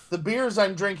which, the beers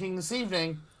I'm drinking this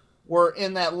evening were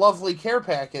in that lovely care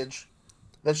package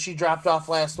that she dropped off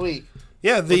last week.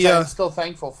 Yeah, which I'm still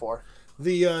thankful for.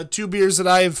 The 2 beers that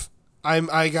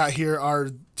I got here are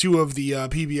 2 of the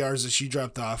PBRs that she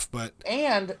dropped off, but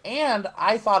and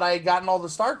I thought I had gotten all the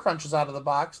Star Crunches out of the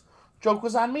box. Joke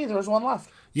was on me. There was 1 left.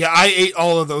 Yeah, I ate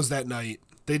all of those that night.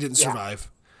 They didn't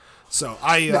survive. So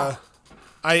I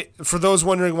for those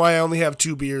wondering why I only have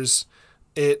 2 beers,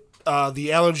 the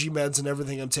allergy meds and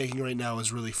everything I'm taking right now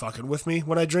is really fucking with me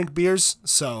when I drink beers.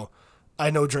 So I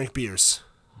no drink beers.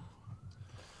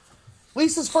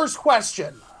 Lisa's first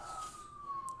question,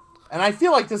 and I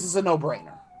feel like this is a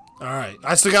no-brainer. All right,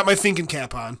 I still got my thinking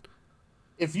cap on.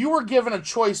 If you were given a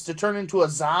choice to turn into a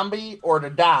zombie or to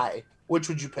die, which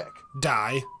would you pick?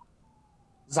 Die.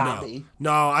 Zombie.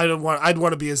 No, I'd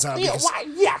want to be a zombie.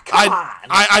 Yeah, come on.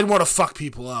 I'd want to fuck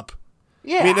people up.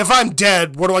 Yeah. I mean, if I'm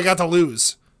dead, what do I got to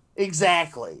lose?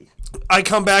 Exactly. I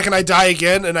come back and I die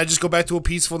again, and I just go back to a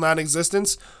peaceful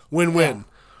non-existence. Win-win. Yeah.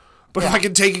 But if I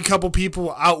can take a couple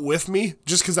people out with me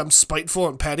just because I'm spiteful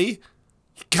and petty,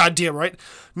 goddamn right.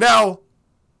 Now,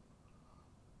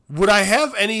 would I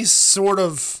have any sort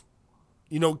of,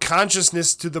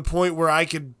 consciousness to the point where I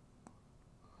could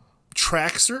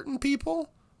track certain people?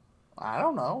 I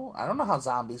don't know. I don't know how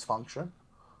zombies function.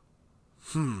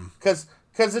 Because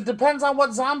it depends on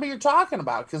what zombie you're talking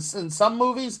about. Because in some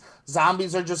movies,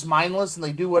 zombies are just mindless and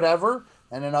they do whatever.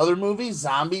 And in other movies,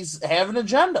 zombies have an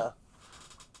agenda.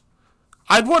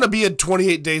 I'd want to be a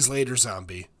 28 Days Later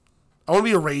zombie. I want to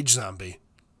be a rage zombie.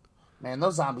 Man,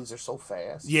 those zombies are so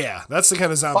fast. Yeah, that's the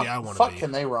kind of zombie I want to be. Fuck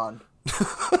can they run?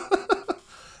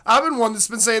 I've been one that's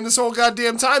been saying this whole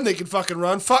goddamn time they can fucking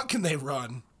run. Fuck can they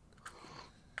run?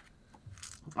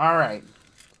 All right.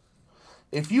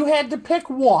 If you had to pick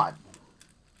one,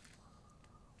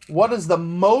 what is the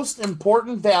most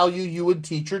important value you would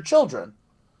teach your children?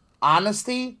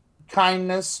 Honesty,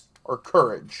 kindness, or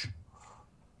courage?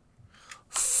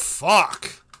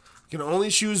 Fuck. You can only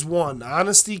choose one.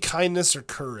 Honesty, kindness, or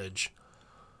courage.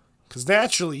 Because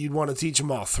naturally, you'd want to teach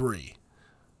them all three.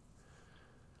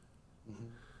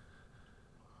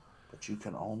 But you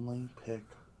can only pick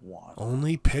one.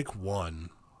 Only pick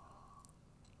one.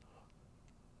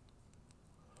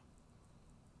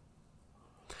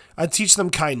 I'd teach them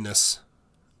kindness.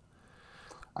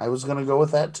 I was going to go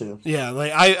with that too. Yeah,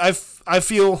 like I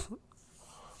feel...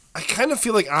 I kind of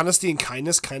feel like honesty and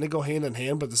kindness kind of go hand in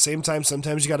hand, but at the same time,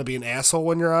 sometimes you got to be an asshole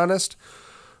when you're honest.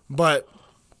 But,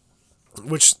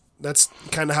 which, that's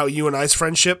kind of how you and I's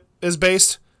friendship is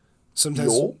based.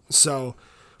 Sometimes, Yo. so,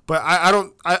 but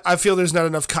I feel there's not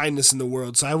enough kindness in the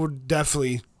world, so I would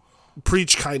definitely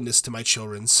preach kindness to my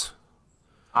children's.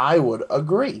 I would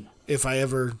agree. If I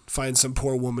ever find some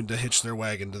poor woman to hitch their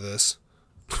wagon to this.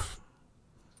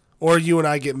 Or you and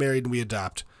I get married and we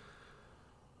adopt.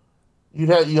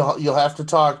 You'll have to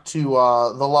talk to the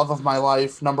love of my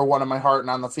life, number one in my heart and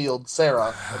on the field,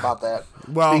 Sarah, about that.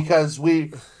 Well, because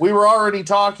we were already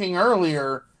talking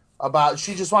earlier about,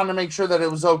 she just wanted to make sure that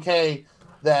it was okay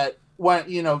that when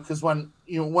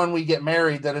we get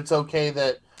married, that it's okay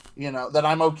that that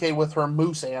I'm okay with her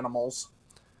moose animals.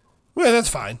 Well, that's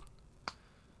fine.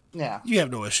 Yeah, You have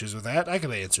no issues with that. I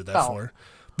could answer that No. for her.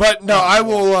 But no, I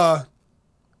will.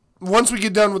 Once we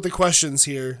get done with the questions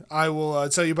here, I will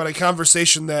tell you about a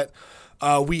conversation that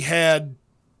we had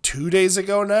 2 days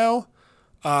ago now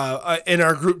in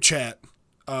our group chat.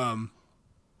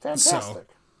 fantastic.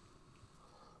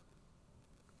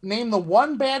 Name the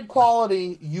one bad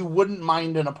quality you wouldn't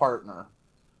mind in a partner.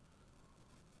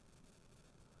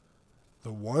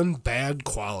 The one bad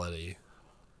quality.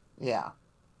 Yeah,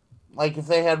 like if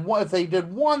they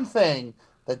did one thing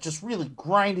that just really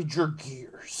grinded your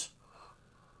gears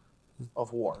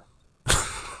of war.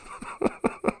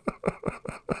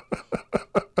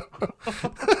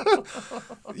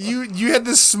 You had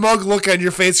this smug look on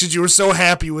your face because you were so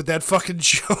happy with that fucking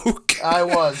joke. I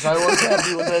was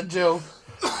happy with that joke.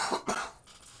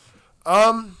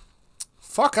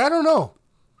 Fuck, I don't know.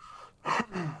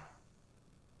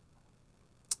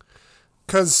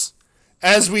 Because,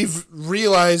 as we've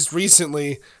realized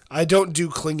recently, I don't do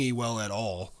clingy well at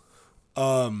all.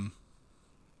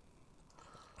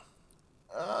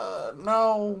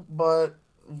 No, but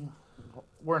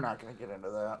we're not going to get into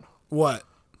that. What?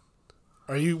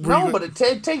 Are you... But it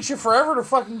takes you forever to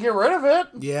fucking get rid of it.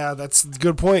 Yeah, that's a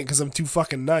good point, because I'm too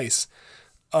fucking nice.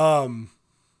 I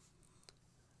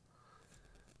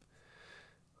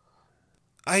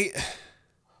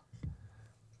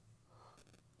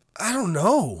don't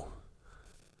know.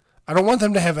 I don't want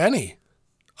them to have any.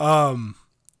 Well,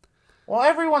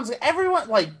 everyone,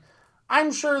 like,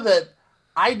 I'm sure that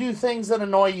I do things that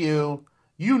annoy you.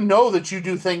 You know that you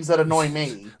do things that annoy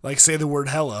me. Like, say the word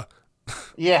hella.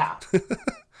 Yeah.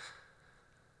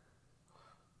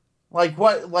 Like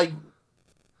what? Like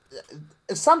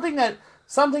something that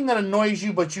annoys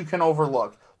you, but you can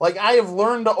overlook. Like I have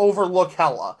learned to overlook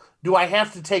hella. Do I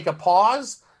have to take a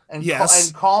pause and Yes.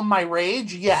 and calm my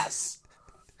rage? Yes,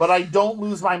 but I don't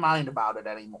lose my mind about it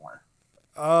anymore.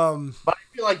 But I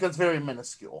feel like that's very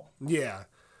minuscule. Yeah.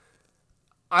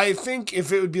 I think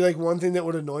if it would be like one thing that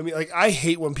would annoy me, like I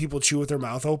hate when people chew with their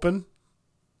mouth open.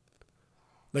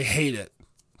 Like hate it.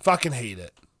 Fucking hate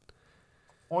it.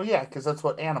 Well, yeah, because that's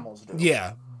what animals do.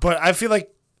 Yeah, but I feel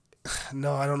like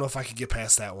no, I don't know if I could get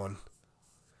past that one.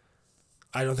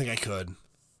 I don't think I could.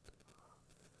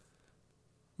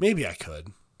 Maybe I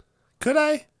could. Could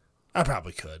I? I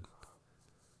probably could.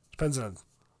 Depends on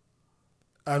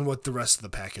what the rest of the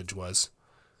package was.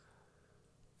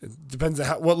 It depends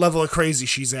on what level of crazy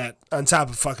she's at on top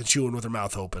of fucking chewing with her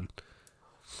mouth open.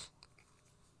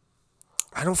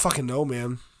 I don't fucking know,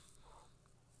 man.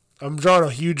 I'm drawing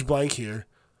a huge blank here.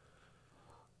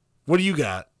 What do you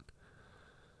got?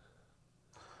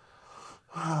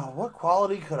 What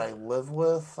quality could I live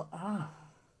with?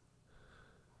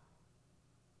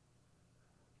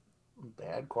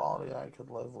 Bad quality I could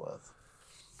live with.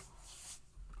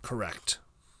 correct.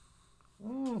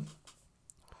 I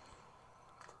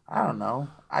don't know.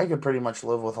 I could pretty much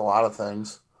live with a lot of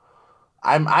things.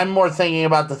 I'm more thinking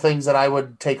about the things that I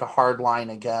would take a hard line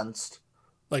against.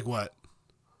 Like what?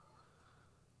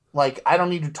 Like, I don't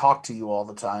need to talk to you all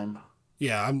the time.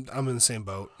 Yeah, I'm in the same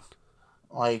boat.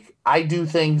 Like, I do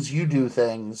things, you do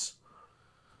things,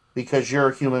 because you're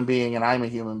a human being and I'm a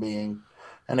human being,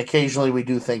 and occasionally we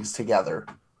do things together.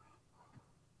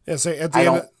 Yeah, say at the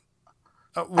end.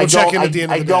 We'll check in at the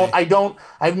end of the day.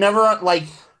 I've never, like,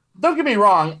 don't get me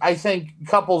wrong, I think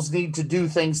couples need to do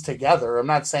things together. I'm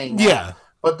not saying that. Yeah.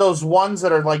 But those ones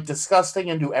that are, like, disgusting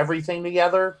and do everything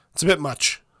together, It's a bit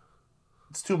much.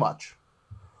 it's too much.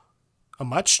 A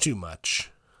much too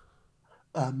much.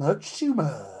 Much too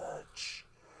much.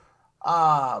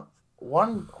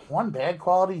 One bad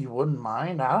quality you wouldn't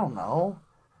mind, I don't know.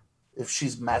 If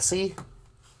she's messy,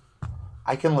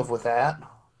 I can live with that.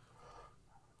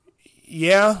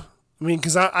 Yeah. I mean,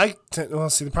 because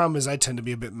the problem is I tend to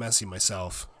be a bit messy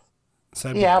myself.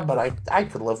 So But I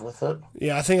could live with it.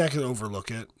 Yeah, I think I could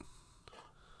overlook it.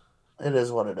 It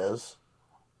is what it is.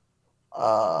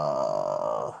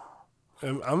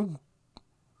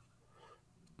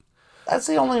 That's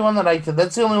the only one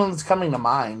that's the only one that's coming to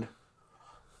mind.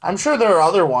 I'm sure there are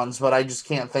other ones, but I just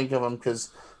can't think of them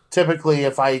because typically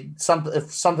if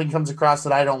something comes across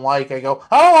that I don't like, I go,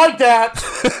 I don't like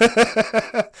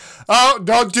that. Oh,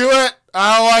 don't do it.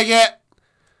 I don't like it.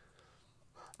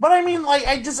 But I mean, like,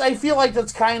 I feel like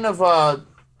that's kind of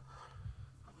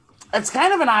it's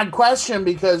kind of an odd question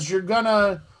because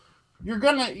whoever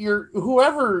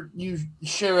you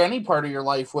share any part of your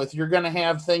life with, you're gonna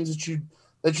have things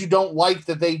that you don't like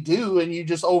that they do, and you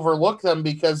just overlook them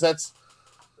because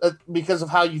because of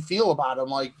how you feel about them.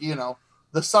 Like, you know,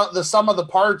 the sum of the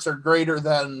parts are greater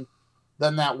than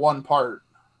that one part.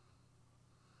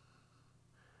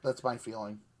 That's my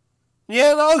feeling.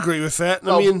 Yeah, I'll agree with that.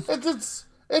 So, I mean,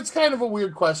 it's kind of a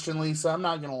weird question, Lisa. I'm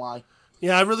not gonna lie.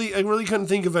 yeah, I really couldn't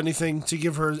think of anything to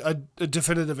give her a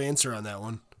definitive answer on that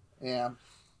one. Yeah.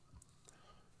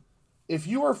 If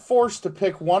you were forced to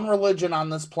pick one religion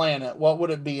on this planet, what would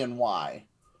it be and why?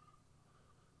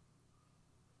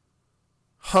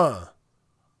 Huh.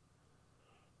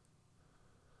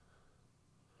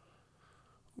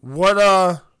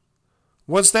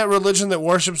 What's that religion that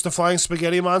worships the flying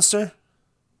spaghetti monster?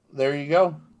 There you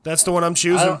go. That's the one I'm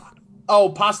choosing.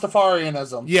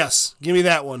 Pastafarianism. Yes, give me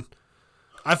that one.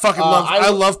 I fucking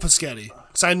love Paschetti.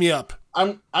 Sign me up.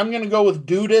 I'm gonna go with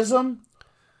Dudism.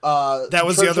 That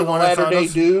was Church the other of one I thought Latter-day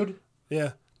of. Dude.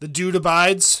 Yeah, the dude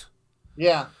abides.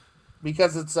 Yeah,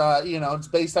 because it's it's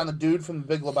based on the dude from The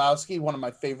Big Lebowski, one of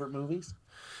my favorite movies.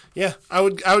 Yeah, I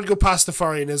would go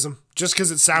Pastafarianism just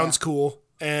because it sounds cool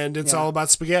and it's all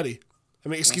about spaghetti. I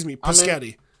mean, excuse me,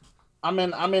 Paschetti. I'm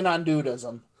in on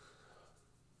Dudism.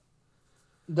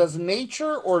 Does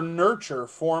nature or nurture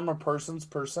form a person's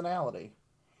personality?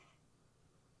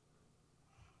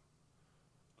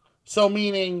 So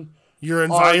meaning Your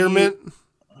environment?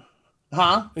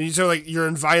 Huh? Are you talking like your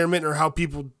environment or how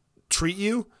people treat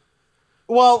you?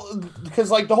 Well,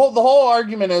 because like the whole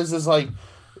argument is like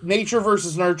nature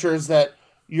versus nurture is that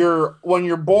when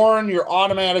you're born, you're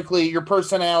automatically your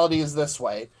personality is this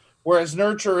way, whereas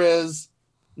nurture is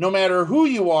no matter who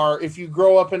you are, if you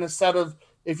come up in a set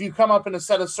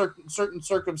of certain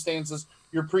circumstances,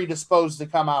 you're predisposed to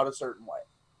come out a certain way.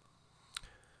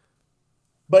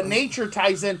 But nature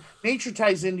ties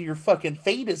into your fucking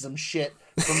fatism shit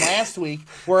from last week,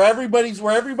 where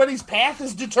everybody's path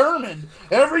is determined.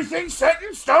 Everything's set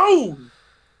in stone.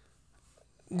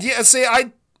 Yeah, see,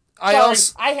 I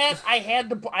had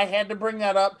to bring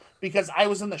that up because I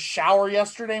was in the shower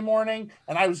yesterday morning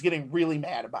and I was getting really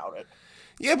mad about it.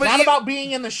 Yeah, but not about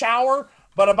being in the shower,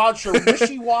 but about your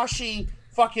wishy-washy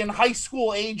fucking high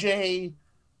school AJ.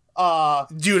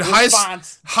 Dude, high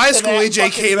school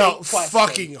AJ came out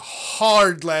fucking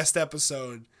hard last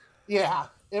episode. Yeah,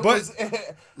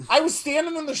 I was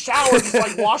standing in the shower, just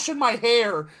like washing my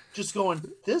hair, just going,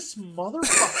 "This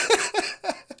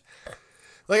motherfucker."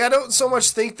 Like, I don't so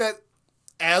much think that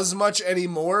as much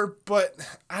anymore, but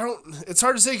it's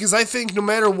hard to say because I think no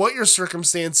matter what your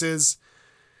circumstances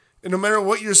and no matter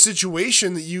what your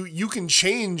situation, that you can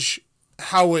change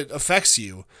how it affects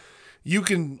you.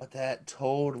 But that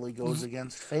totally goes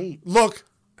against fate. Look,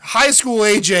 high school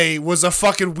AJ was a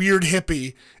fucking weird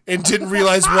hippie and didn't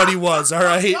realize what he was, all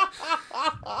right?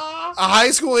 A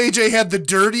high school AJ had the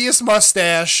dirtiest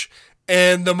mustache,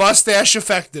 and the mustache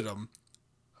affected him.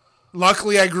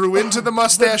 Luckily, I grew into the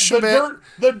mustache a bit.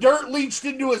 The dirt leached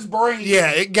into his brain.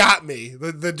 Yeah, it got me.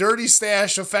 The dirty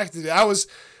stash affected it. I was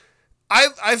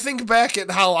I think back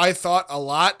at how I thought a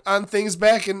lot on things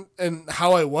back and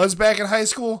how I was back in high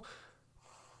school.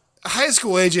 High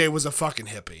school AJ was a fucking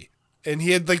hippie. And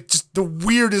he had like just the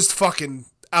weirdest fucking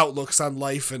outlooks on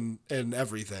life and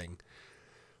everything.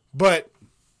 But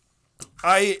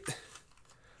I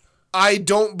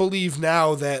don't believe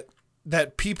now that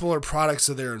people are products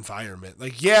of their environment.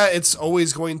 Like, yeah, it's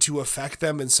always going to affect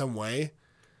them in some way.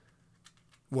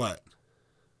 What?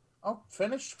 Oh,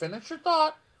 finish your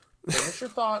thought. Finish your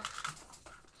thought.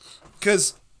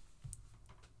 Because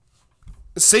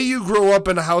say you grow up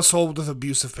in a household with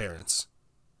abusive parents.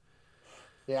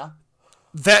 Yeah.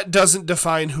 That doesn't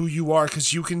define who you are,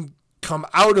 because you can come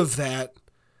out of that.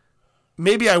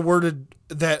 Maybe I worded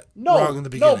that wrong in the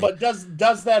beginning. No, but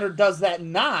does that or does that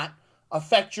not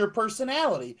affect your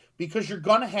personality? Because you're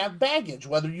going to have baggage,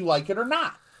 whether you like it or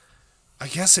not. I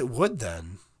guess it would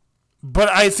then. But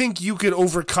I think you could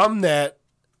overcome that.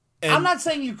 I'm not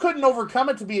saying you couldn't overcome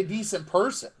it to be a decent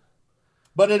person,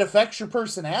 but it affects your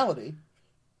personality.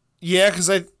 Yeah, because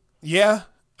I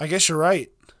guess you're right.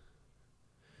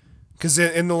 Because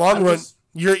in the long run,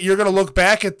 you're going to look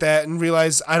back at that and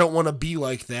realize I don't want to be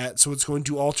like that, so it's going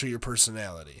to alter your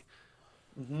personality.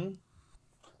 Mm-hmm.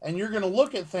 And you're going to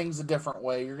look at things a different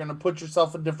way. You're going to put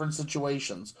yourself in different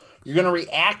situations. You're going to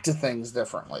react to things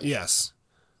differently. Yes.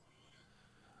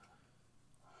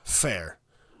 Fair.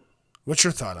 What's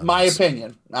your thought on my this?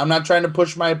 opinion? I'm not trying to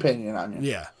push my opinion on you.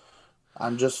 Yeah.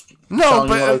 I'm just telling you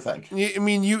what I think. I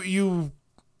mean, you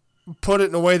put it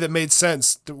in a way that made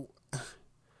sense.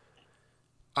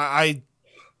 I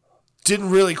didn't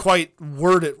really quite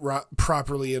word it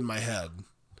properly in my head.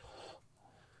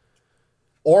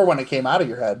 Or when it came out of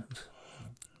your head.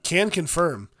 Can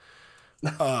confirm.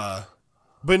 But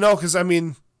no, because I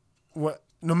mean, no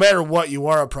matter what, you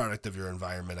are a product of your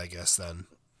environment, I guess, then.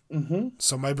 Mm-hmm.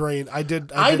 So my brain, I did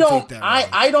don't think that wrong.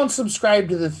 I don't subscribe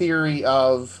to the theory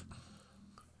of,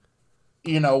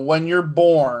 when you're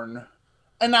born.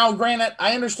 And now, granted,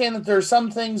 I understand that there are some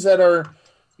things that are,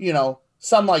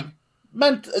 some like,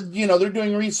 they're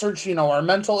doing research, are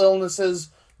mental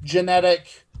illnesses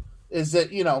genetic? Is it,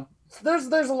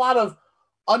 there's a lot of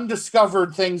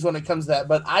undiscovered things when it comes to that,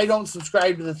 but I don't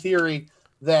subscribe to the theory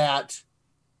that,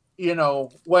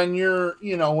 when you're,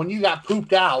 when you got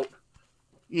pooped out,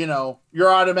 you're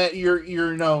automatic,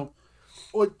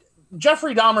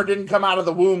 Jeffrey Dahmer didn't come out of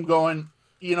the womb going,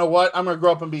 you know what, I'm going to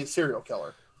grow up and be a serial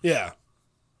killer. Yeah.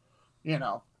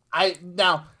 Now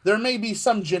there may be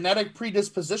some genetic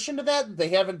predisposition to that they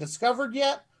haven't discovered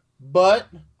yet, but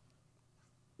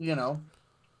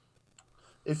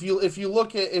if you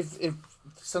look at if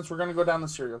since we're going to go down the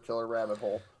serial killer rabbit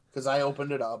hole because I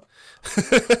opened it up,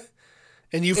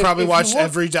 and you've probably watched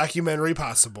every documentary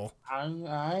possible.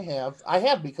 I have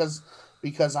because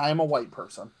I am a white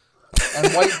person,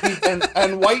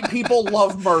 and white people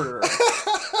love murder.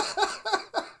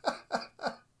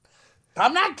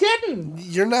 I'm not kidding.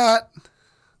 You're not.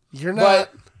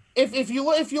 But if you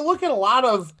look at a lot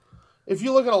of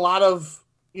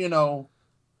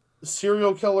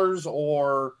serial killers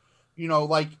or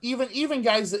like even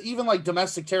guys that even like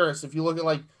domestic terrorists, if you look at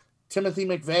like Timothy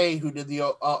McVeigh who did the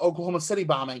Oklahoma City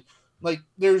bombing, like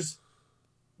there's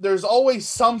always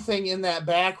something in that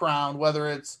background, whether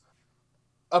it's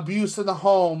abuse in the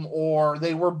home or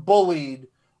they were bullied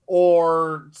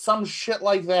or some shit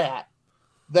like that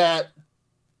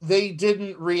they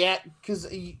didn't react because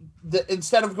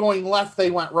instead of going left, they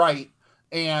went right.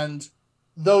 And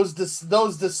those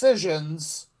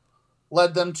decisions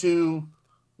led them to,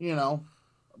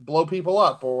 blow people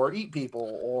up or eat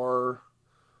people or,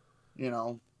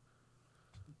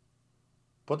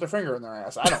 put their finger in their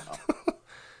ass. I don't know.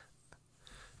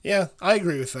 Yeah, I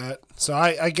agree with that. So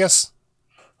I guess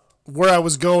where I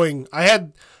was going, I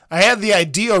had the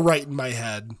idea right in my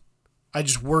head. I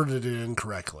just worded it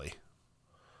incorrectly.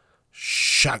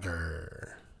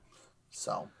 Sugar.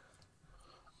 So,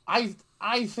 I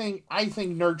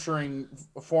think nurturing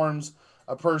forms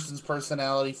a person's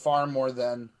personality far more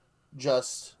than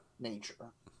just nature.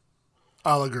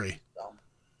 I'll agree. So,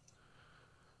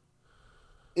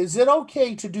 is it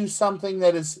okay to do something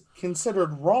that is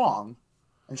considered wrong,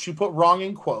 and she put wrong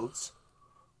in quotes,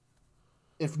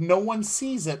 if no one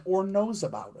sees it or knows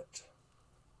about it?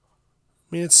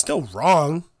 I mean, it's still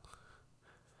wrong.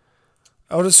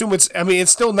 I would assume it's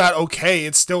still not okay.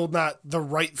 It's still not the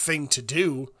right thing to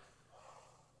do.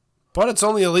 But it's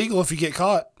only illegal if you get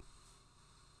caught.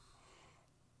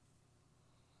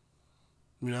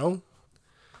 If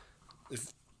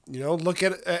look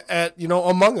at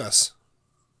Among Us.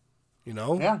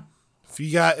 Yeah.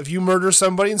 If you murder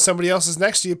somebody and somebody else is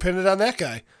next to you, pin it on that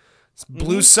guy. It's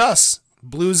blue sus.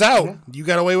 Blue's out. You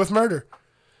got away with murder.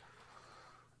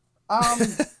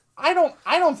 I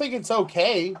don't think it's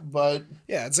okay, but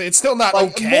Yeah, it's still not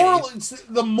like okay.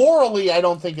 morally, I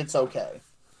don't think it's okay,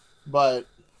 but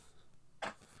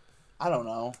I don't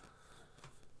know.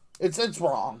 It's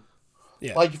wrong.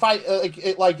 Yeah. Like if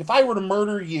I were to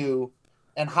murder you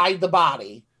and hide the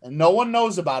body and no one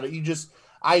knows about it,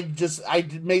 I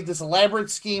made this elaborate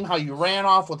scheme how you ran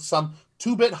off with some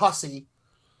 2-bit hussy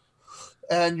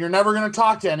and you're never going to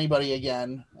talk to anybody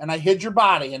again, and I hid your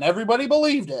body and everybody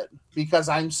believed it because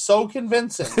I'm so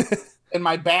convincing in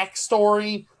my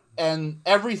backstory and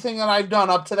everything that I've done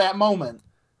up to that moment.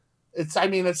 It's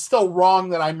still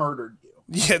wrong that I murdered you.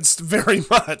 Yeah, it's very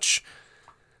much.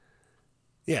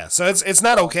 Yeah, so it's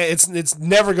not okay. It's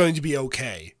never going to be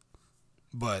okay.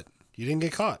 But you didn't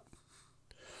get caught.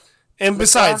 And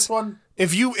besides,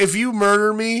 if you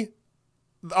murder me,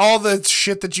 all the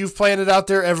shit that you've planted out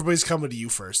there, everybody's coming to you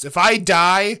first. If I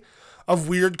die of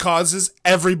weird causes,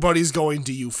 everybody's going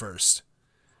to you first.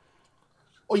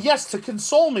 Well, yes, to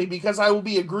console me because I will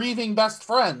be a grieving best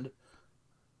friend.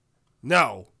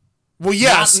 No. Well,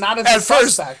 yes, not as at a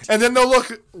first. suspect. And then they'll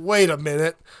look, wait a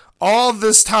minute. All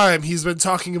this time he's been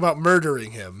talking about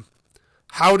murdering him.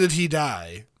 How did he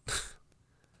die?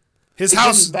 His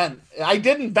house... I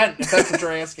didn't vent, if that's what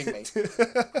you're asking me.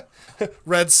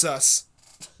 Red sus.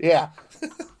 Yeah.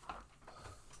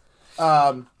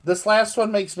 This last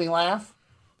one makes me laugh.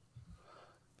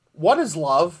 What is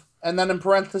love? And then in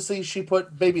parentheses, she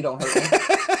put, baby, don't hurt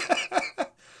me.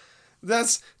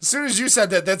 As soon as you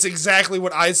said that, that's exactly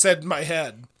what I said in my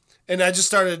head. And I just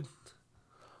started...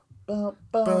 What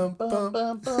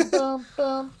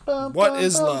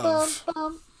is love?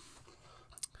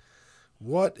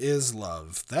 What is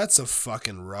love? That's a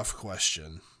fucking rough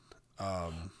question.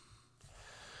 I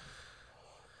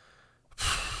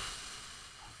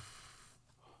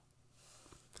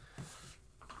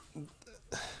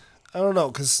don't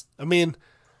know, because,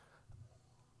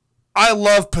 I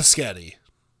love Paschetti,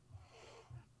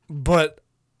 but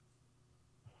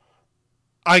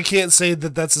I can't say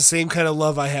that that's the same kind of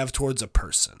love I have towards a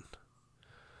person.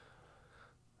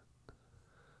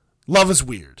 Love is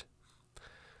weird.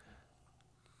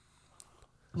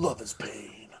 Love is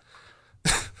pain.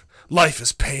 Life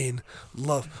is pain.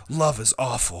 Love is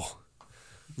awful.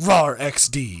 RAR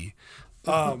XD.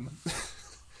 Love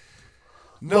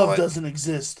doesn't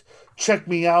exist. Check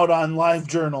me out on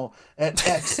LiveJournal at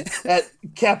X at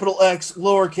capital X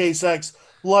lowercase x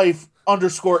life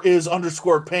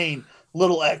 _ pain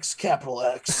little x capital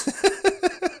X.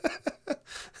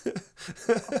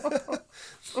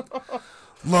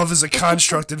 Love is a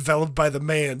construct developed by the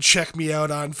man. Check me out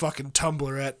on fucking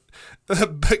Tumblr at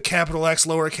capital X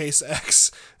lowercase x.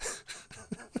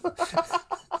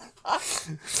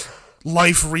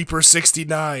 Life Reaper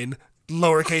 69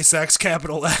 lowercase x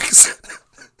capital X.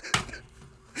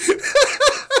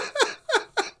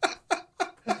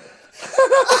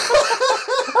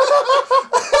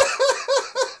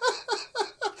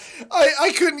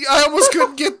 I almost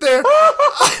couldn't get there.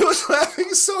 I was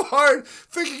laughing so hard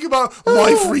thinking about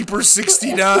Life Reaper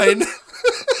 69.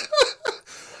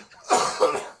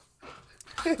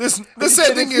 The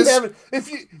sad thing is,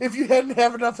 if you hadn't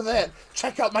have enough of that,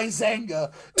 check out my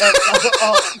Zanga at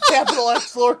capital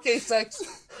X lowercase x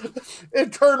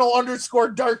internal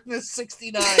 _ darkness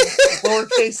 69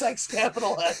 lowercase x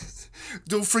capital X.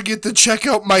 Don't forget to check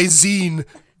out my zine,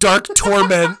 Dark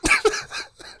Torment.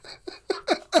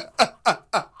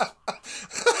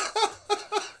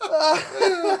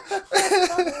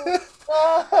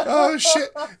 Oh shit.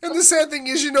 And the sad thing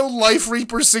is, Life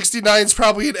Reaper 69 is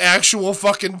probably an actual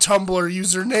fucking Tumblr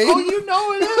username. Oh, you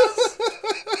know it is.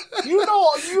 You know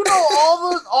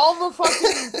all the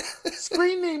fucking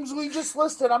screen names we just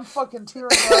listed. I'm fucking tearing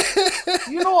up.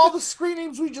 You know all the screen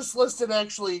names we just listed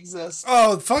actually exist.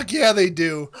 Oh, fuck yeah, they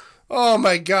do. Oh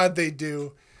my god, they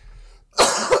do.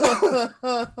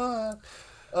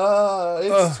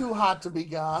 It's too hot to be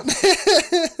gone.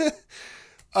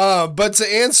 But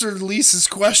to answer Lisa's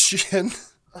question,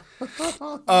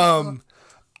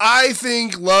 I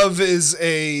think love is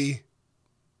a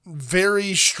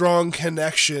very strong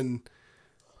connection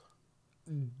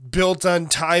built on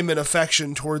time and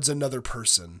affection towards another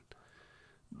person.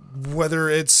 Whether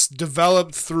it's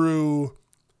developed through,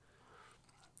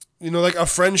 like a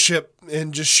friendship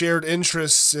and just shared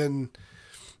interests, and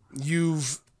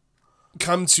you've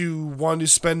come to want to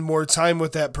spend more time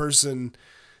with that person,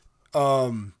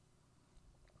 or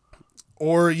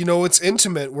it's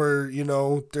intimate where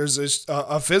there's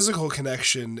a physical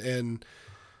connection, and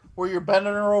where you're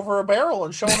bending her over a barrel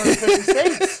and showing her the 50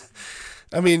 states.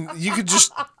 I mean, you could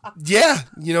just,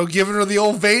 giving her the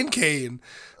old vein cane.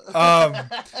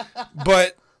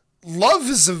 But love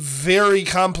is a very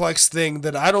complex thing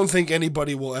that I don't think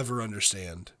anybody will ever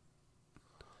understand.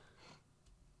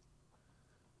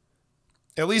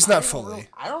 At least not fully.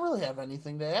 I don't really have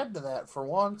anything to add to that for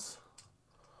once.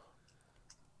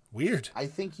 Weird. I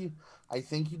think you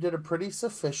did a pretty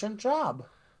sufficient job.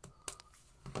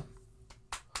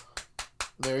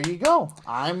 There you go.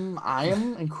 I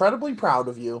am incredibly proud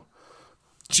of you.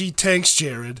 Gee, thanks,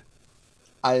 Jared.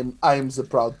 I am the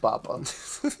proud papa.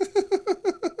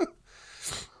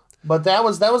 But that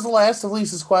was the last of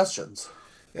Lisa's questions.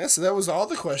 Yeah, so that was all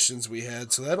the questions we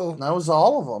had. So that was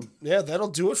all of them. Yeah, that'll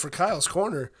do it for Kyle's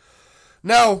Corner.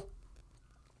 Now,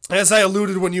 as I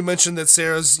alluded when you mentioned that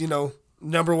Sarah's,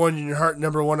 number one in your heart,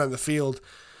 number one on the field,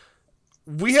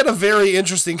 we had a very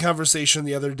interesting conversation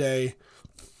the other day.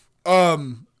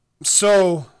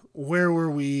 So where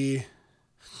were we?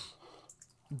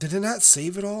 Did it not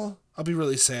save it all? I'll be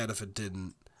really sad if it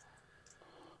didn't.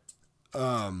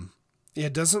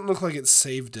 It doesn't look like it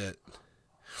saved it.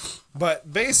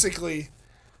 But basically,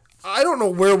 I don't know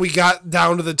where we got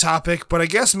down to the topic, but I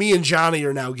guess me and Johnny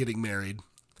are now getting married.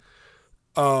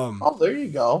 There you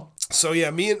go. So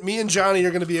yeah, me and Johnny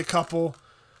are going to be a couple.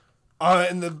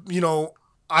 And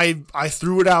I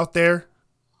threw it out there.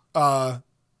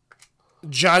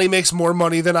 Johnny makes more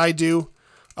money than I do.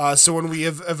 So when we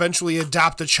eventually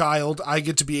adopt a child, I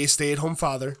get to be a stay-at-home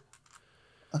father.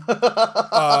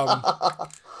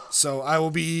 So I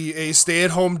will be a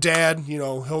stay-at-home dad.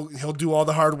 He'll do all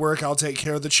the hard work. I'll take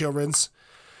care of the children's.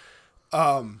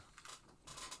 And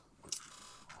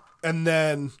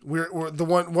then we're the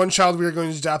one child we are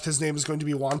going to adopt. His name is going to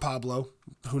be Juan Pablo.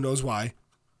 Who knows why,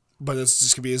 but it's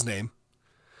just gonna be his name.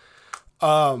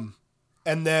 And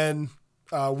then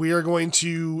we are going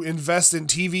to invest in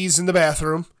TVs in the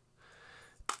bathroom,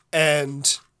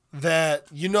 and that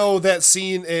that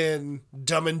scene in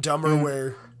Dumb and Dumber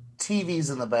where. TV's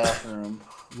in the bathroom.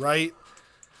 Right?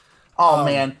 Oh,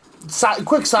 man.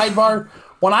 Quick sidebar.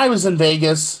 When I was in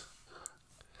Vegas,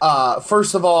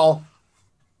 first of all,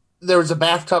 there was a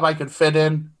bathtub I could fit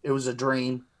in. It was a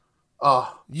dream.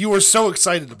 You were so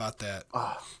excited about that.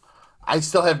 I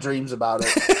still have dreams about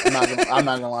it. I'm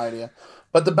not gonna lie to you.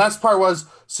 But the best part was,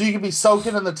 so you could be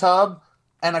soaking in the tub,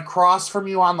 and across from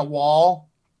you on the wall,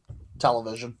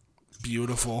 television.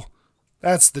 Beautiful.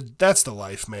 That's the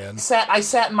life, man. I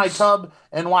sat in my tub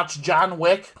and watched John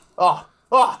Wick. That's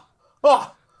the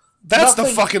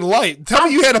fucking light. Tell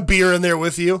me you had a beer in there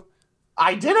with you.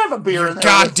 I did have a beer in there.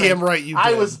 Goddamn right you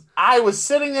did. I was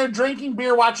sitting there drinking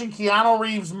beer watching Keanu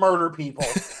Reeves murder people.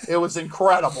 It was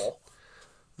incredible.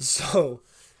 So,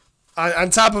 on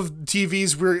top of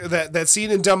TVs, that scene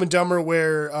in Dumb and Dumber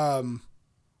where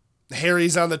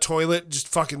Harry's on the toilet just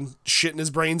fucking shitting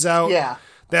his brains out. Yeah.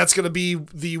 That's going to be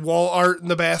the wall art in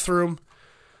the bathroom.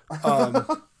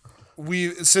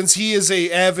 Since he is a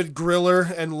avid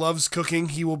griller and loves cooking,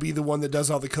 he will be the one that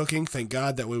does all the cooking. Thank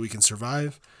God, that way we can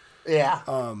survive.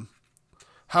 Yeah.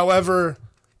 However,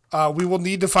 we will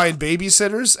need to find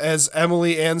babysitters, as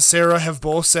Emily and Sarah have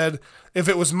both said. If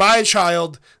it was my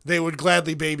child, they would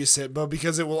gladly babysit, but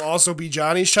because it will also be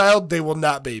Johnny's child, they will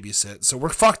not babysit. So we're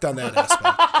fucked on that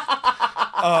aspect.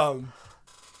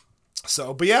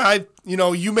 But yeah,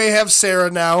 you may have Sarah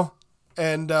now,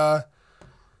 and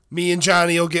me and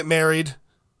Johnny will get married.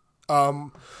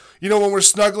 When we're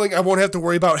snuggling, I won't have to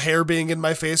worry about hair being in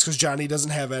my face because Johnny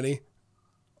doesn't have any.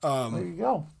 There you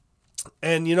go.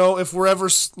 And, if we're ever,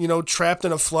 trapped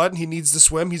in a flood and he needs to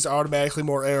swim, he's automatically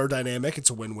more aerodynamic. It's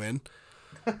a win-win.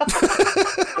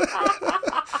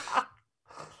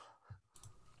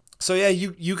 So yeah,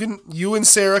 you and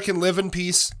Sarah can live in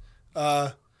peace.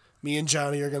 Me and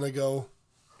Johnny are going to go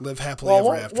live happily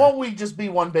ever after. Won't we just be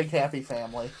one big happy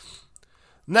family?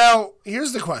 Now,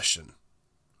 here's the question.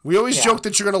 We always joke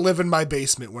that you're going to live in my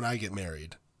basement when I get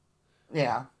married.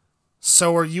 Yeah.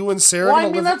 So are you and Sarah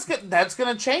going to live... that's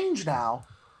going to change now.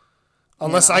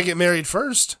 Unless I get married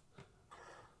first.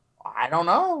 I don't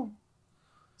know.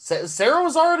 Sarah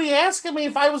was already asking me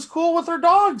if I was cool with her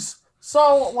dogs.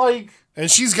 So,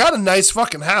 And she's got a nice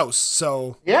fucking house,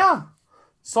 so... Yeah.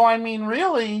 So,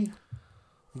 really...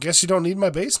 I guess you don't need my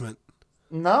basement.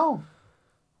 No.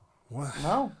 What?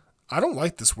 No. I don't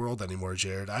like this world anymore,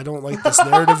 Jared. I don't like this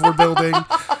narrative we're building.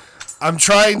 I'm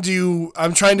trying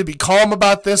to be calm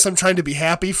about this. I'm trying to be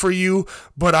happy for you,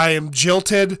 but I am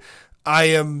jilted. I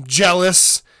am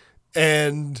jealous,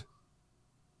 and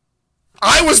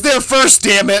I was there first,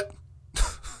 damn it.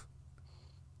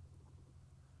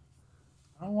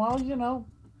 Well,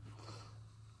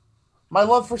 my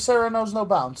love for Sarah knows no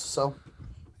bounds, so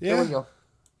yeah. There we go.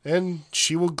 And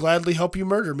she will gladly help you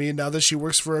murder me. And now that she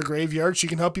works for a graveyard, she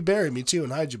can help you bury me too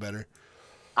and hide you better.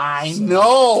 I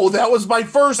know. That was my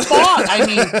first thought. I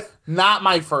mean, not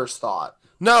my first thought.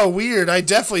 No, weird. I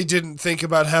definitely didn't think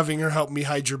about having her help me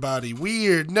hide your body.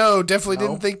 Weird. No, definitely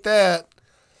didn't think that.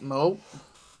 Nope.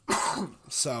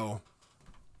 So,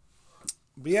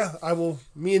 but yeah,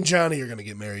 me and Johnny are going to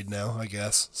get married now, I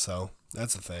guess. So,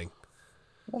 that's the thing.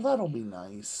 Well, that'll be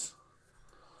nice.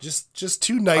 Just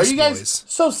two nice are you guys, boys.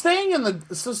 So staying in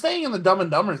the Dumb and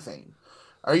Dumber thing,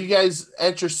 are you guys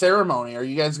at your ceremony? Are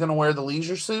you guys going to wear the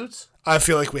leisure suits? I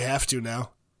feel like we have to now.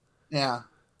 Yeah.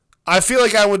 I feel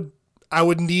like I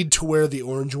would need to wear the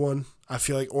orange one. I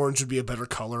feel like orange would be a better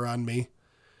color on me.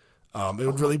 It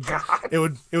would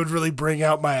it would really bring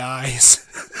out my eyes.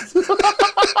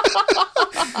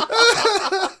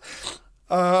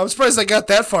 I'm surprised I got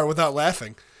that far without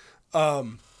laughing.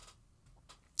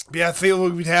 Yeah, I feel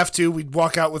like we'd have to. We'd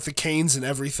walk out with the canes and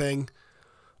everything.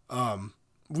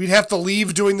 We'd have to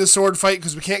leave doing the sword fight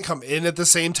because we can't come in at the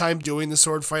same time doing the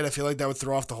sword fight. I feel like that would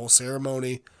throw off the whole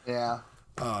ceremony. Yeah.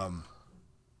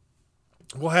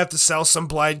 We'll have to sell some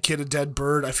blind kid a dead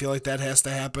bird. I feel like that has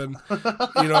to happen.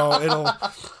 You know,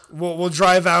 we'll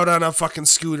drive out on a fucking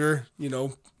scooter, you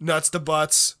know, nuts to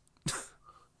butts.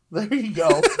 There you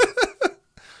go.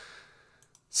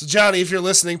 So Johnny, if you're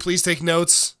listening, please take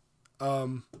notes.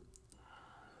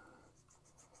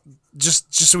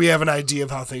 Just so we have an idea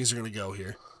of how things are going to go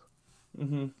here.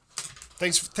 Mm-hmm.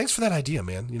 Thanks for that idea,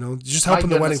 man. You know, just helping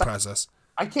the wedding process.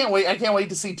 I can't wait. I can't wait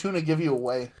to see Tuna give you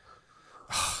away.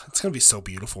 It's going to be so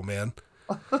beautiful, man.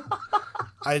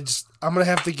 I'm going to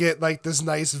have to get like this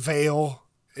nice veil.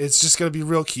 It's just going to be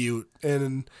real cute.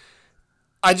 And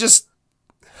I just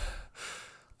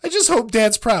hope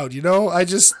Dad's proud, you know? I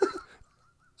just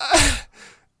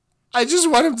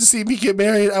want him to see me get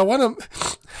married. I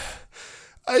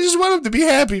just want him to be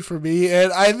happy for me.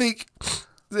 And I think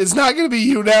it's not going to be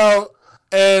you now.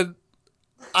 And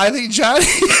I think Johnny...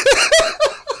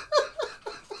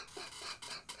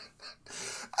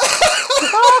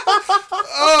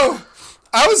 Oh,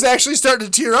 I was actually starting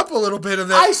to tear up a little bit of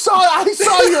that. I saw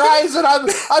your eyes, and I'm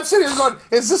sitting here going,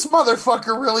 "Is this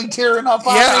motherfucker really tearing up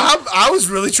on me?" Yeah, I was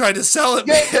really trying to sell it,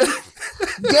 man.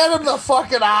 Get him the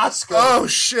fucking Oscar. Oh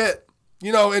shit!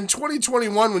 You know, in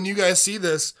 2021, when you guys see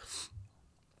this,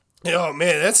 oh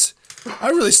man, I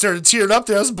really started tearing up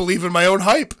there. I was believing my own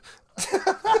hype.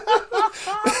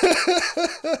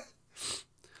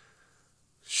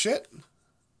 Shit.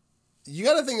 You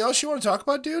got anything else you want to talk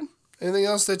about, dude? Anything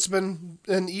else that's been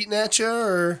eating at you,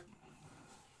 or?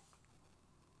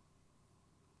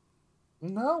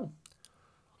 No,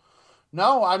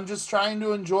 I'm just trying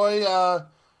to enjoy the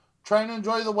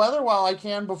weather while I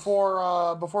can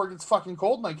before it gets fucking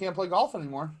cold and I can't play golf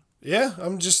anymore. Yeah,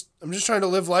 I'm just trying to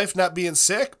live life not being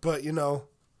sick, but you know,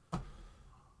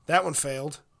 that one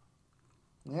failed.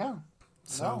 Yeah.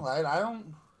 So. No,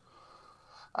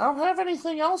 I don't have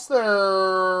anything else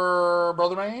there,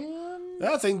 brother man.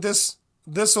 I think this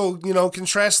will, you know,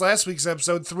 contrast last week's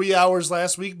episode. 3 hours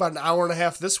last week, about an hour and a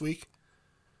half this week.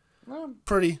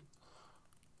 Pretty.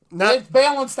 It's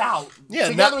balanced out. Yeah,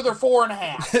 together they're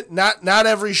 4.5. Not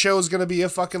every show is gonna be a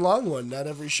fucking long one. Not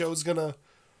every show is gonna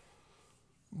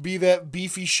be that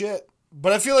beefy shit.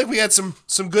 But I feel like we had some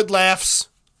good laughs,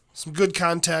 some good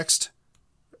content.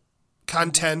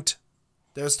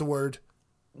 There's the word.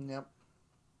 Yep.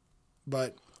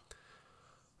 But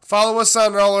follow us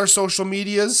on all our social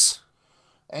medias.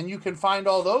 And you can find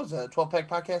all those at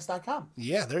 12packpodcast.com.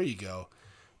 Yeah, there you go.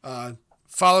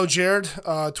 Follow Jared,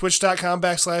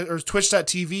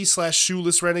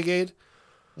 twitch.com/twitch.tv/shoeless renegade.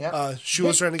 Yeah.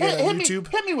 Shoeless Renegade on YouTube.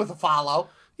 Hit me with a follow.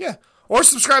 Yeah. Or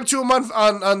subscribe to him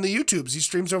on the YouTubes. He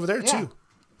streams over there too.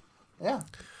 Yeah.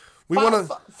 We want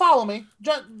to follow me.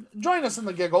 Join us in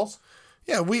the giggles.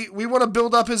 Yeah, we want to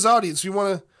build up his audience. We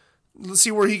want to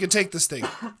see where he can take this thing.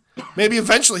 Maybe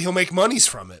eventually he'll make monies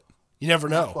from it. You never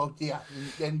know. Well, yeah,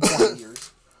 in 20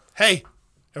 years. Hey,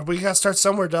 everybody got to start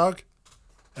somewhere, dog.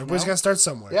 Everybody's got to start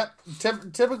somewhere. Yep.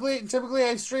 Typically,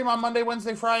 I stream on Monday,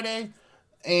 Wednesday, Friday,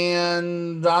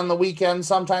 and on the weekend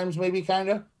sometimes, maybe kind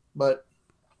of. But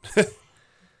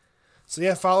so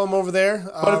yeah, follow him over there.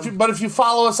 But if you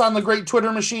follow us on the Great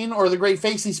Twitter Machine or the Great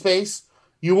Facey Space,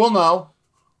 you will know.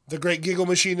 The Great Giggle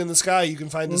Machine in the Sky. You can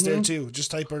find us there too. Just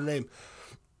type our name.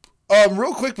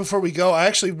 Real quick before we go, I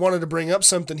actually wanted to bring up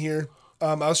something here.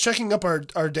 I was checking up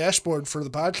our dashboard for the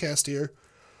podcast here.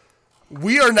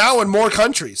 We are now in more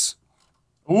countries.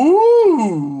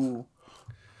 Ooh.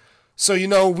 So, you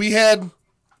know, we had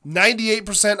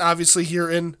 98% obviously here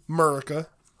in America.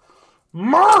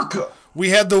 America. We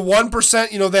had the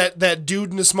 1%, you know, that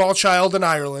dude and a small child in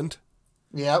Ireland.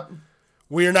 Yep.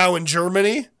 We are now in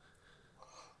Germany,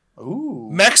 Ooh.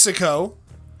 Mexico,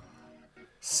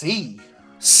 C.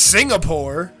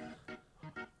 Singapore,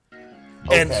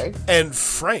 Okay. and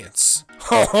France.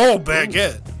 Oh,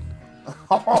 baguette.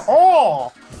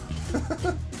 Oh.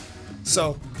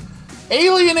 So,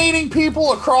 Alienating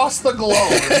people across the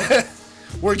globe.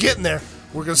 we're getting there.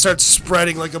 We're going to start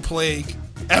spreading like a plague.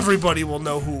 Everybody will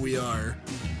know who we are.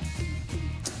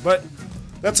 But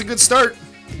that's a good start.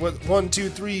 With 1, 2,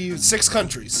 3, 6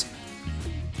 countries.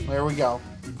 There we go.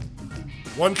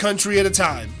 One country at a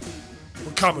time.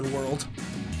 We're coming, world.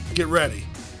 Get ready.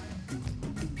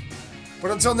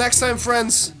 But until next time,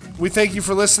 friends, we thank you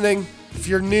for listening. If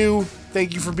you're new,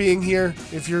 thank you for being here.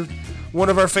 If you're one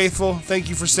of our faithful, thank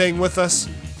you for staying with us.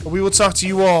 And we will talk to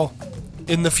you all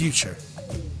in the future.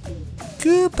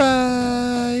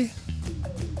 Goodbye.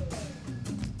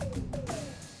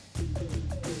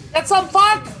 Get some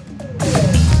fuck!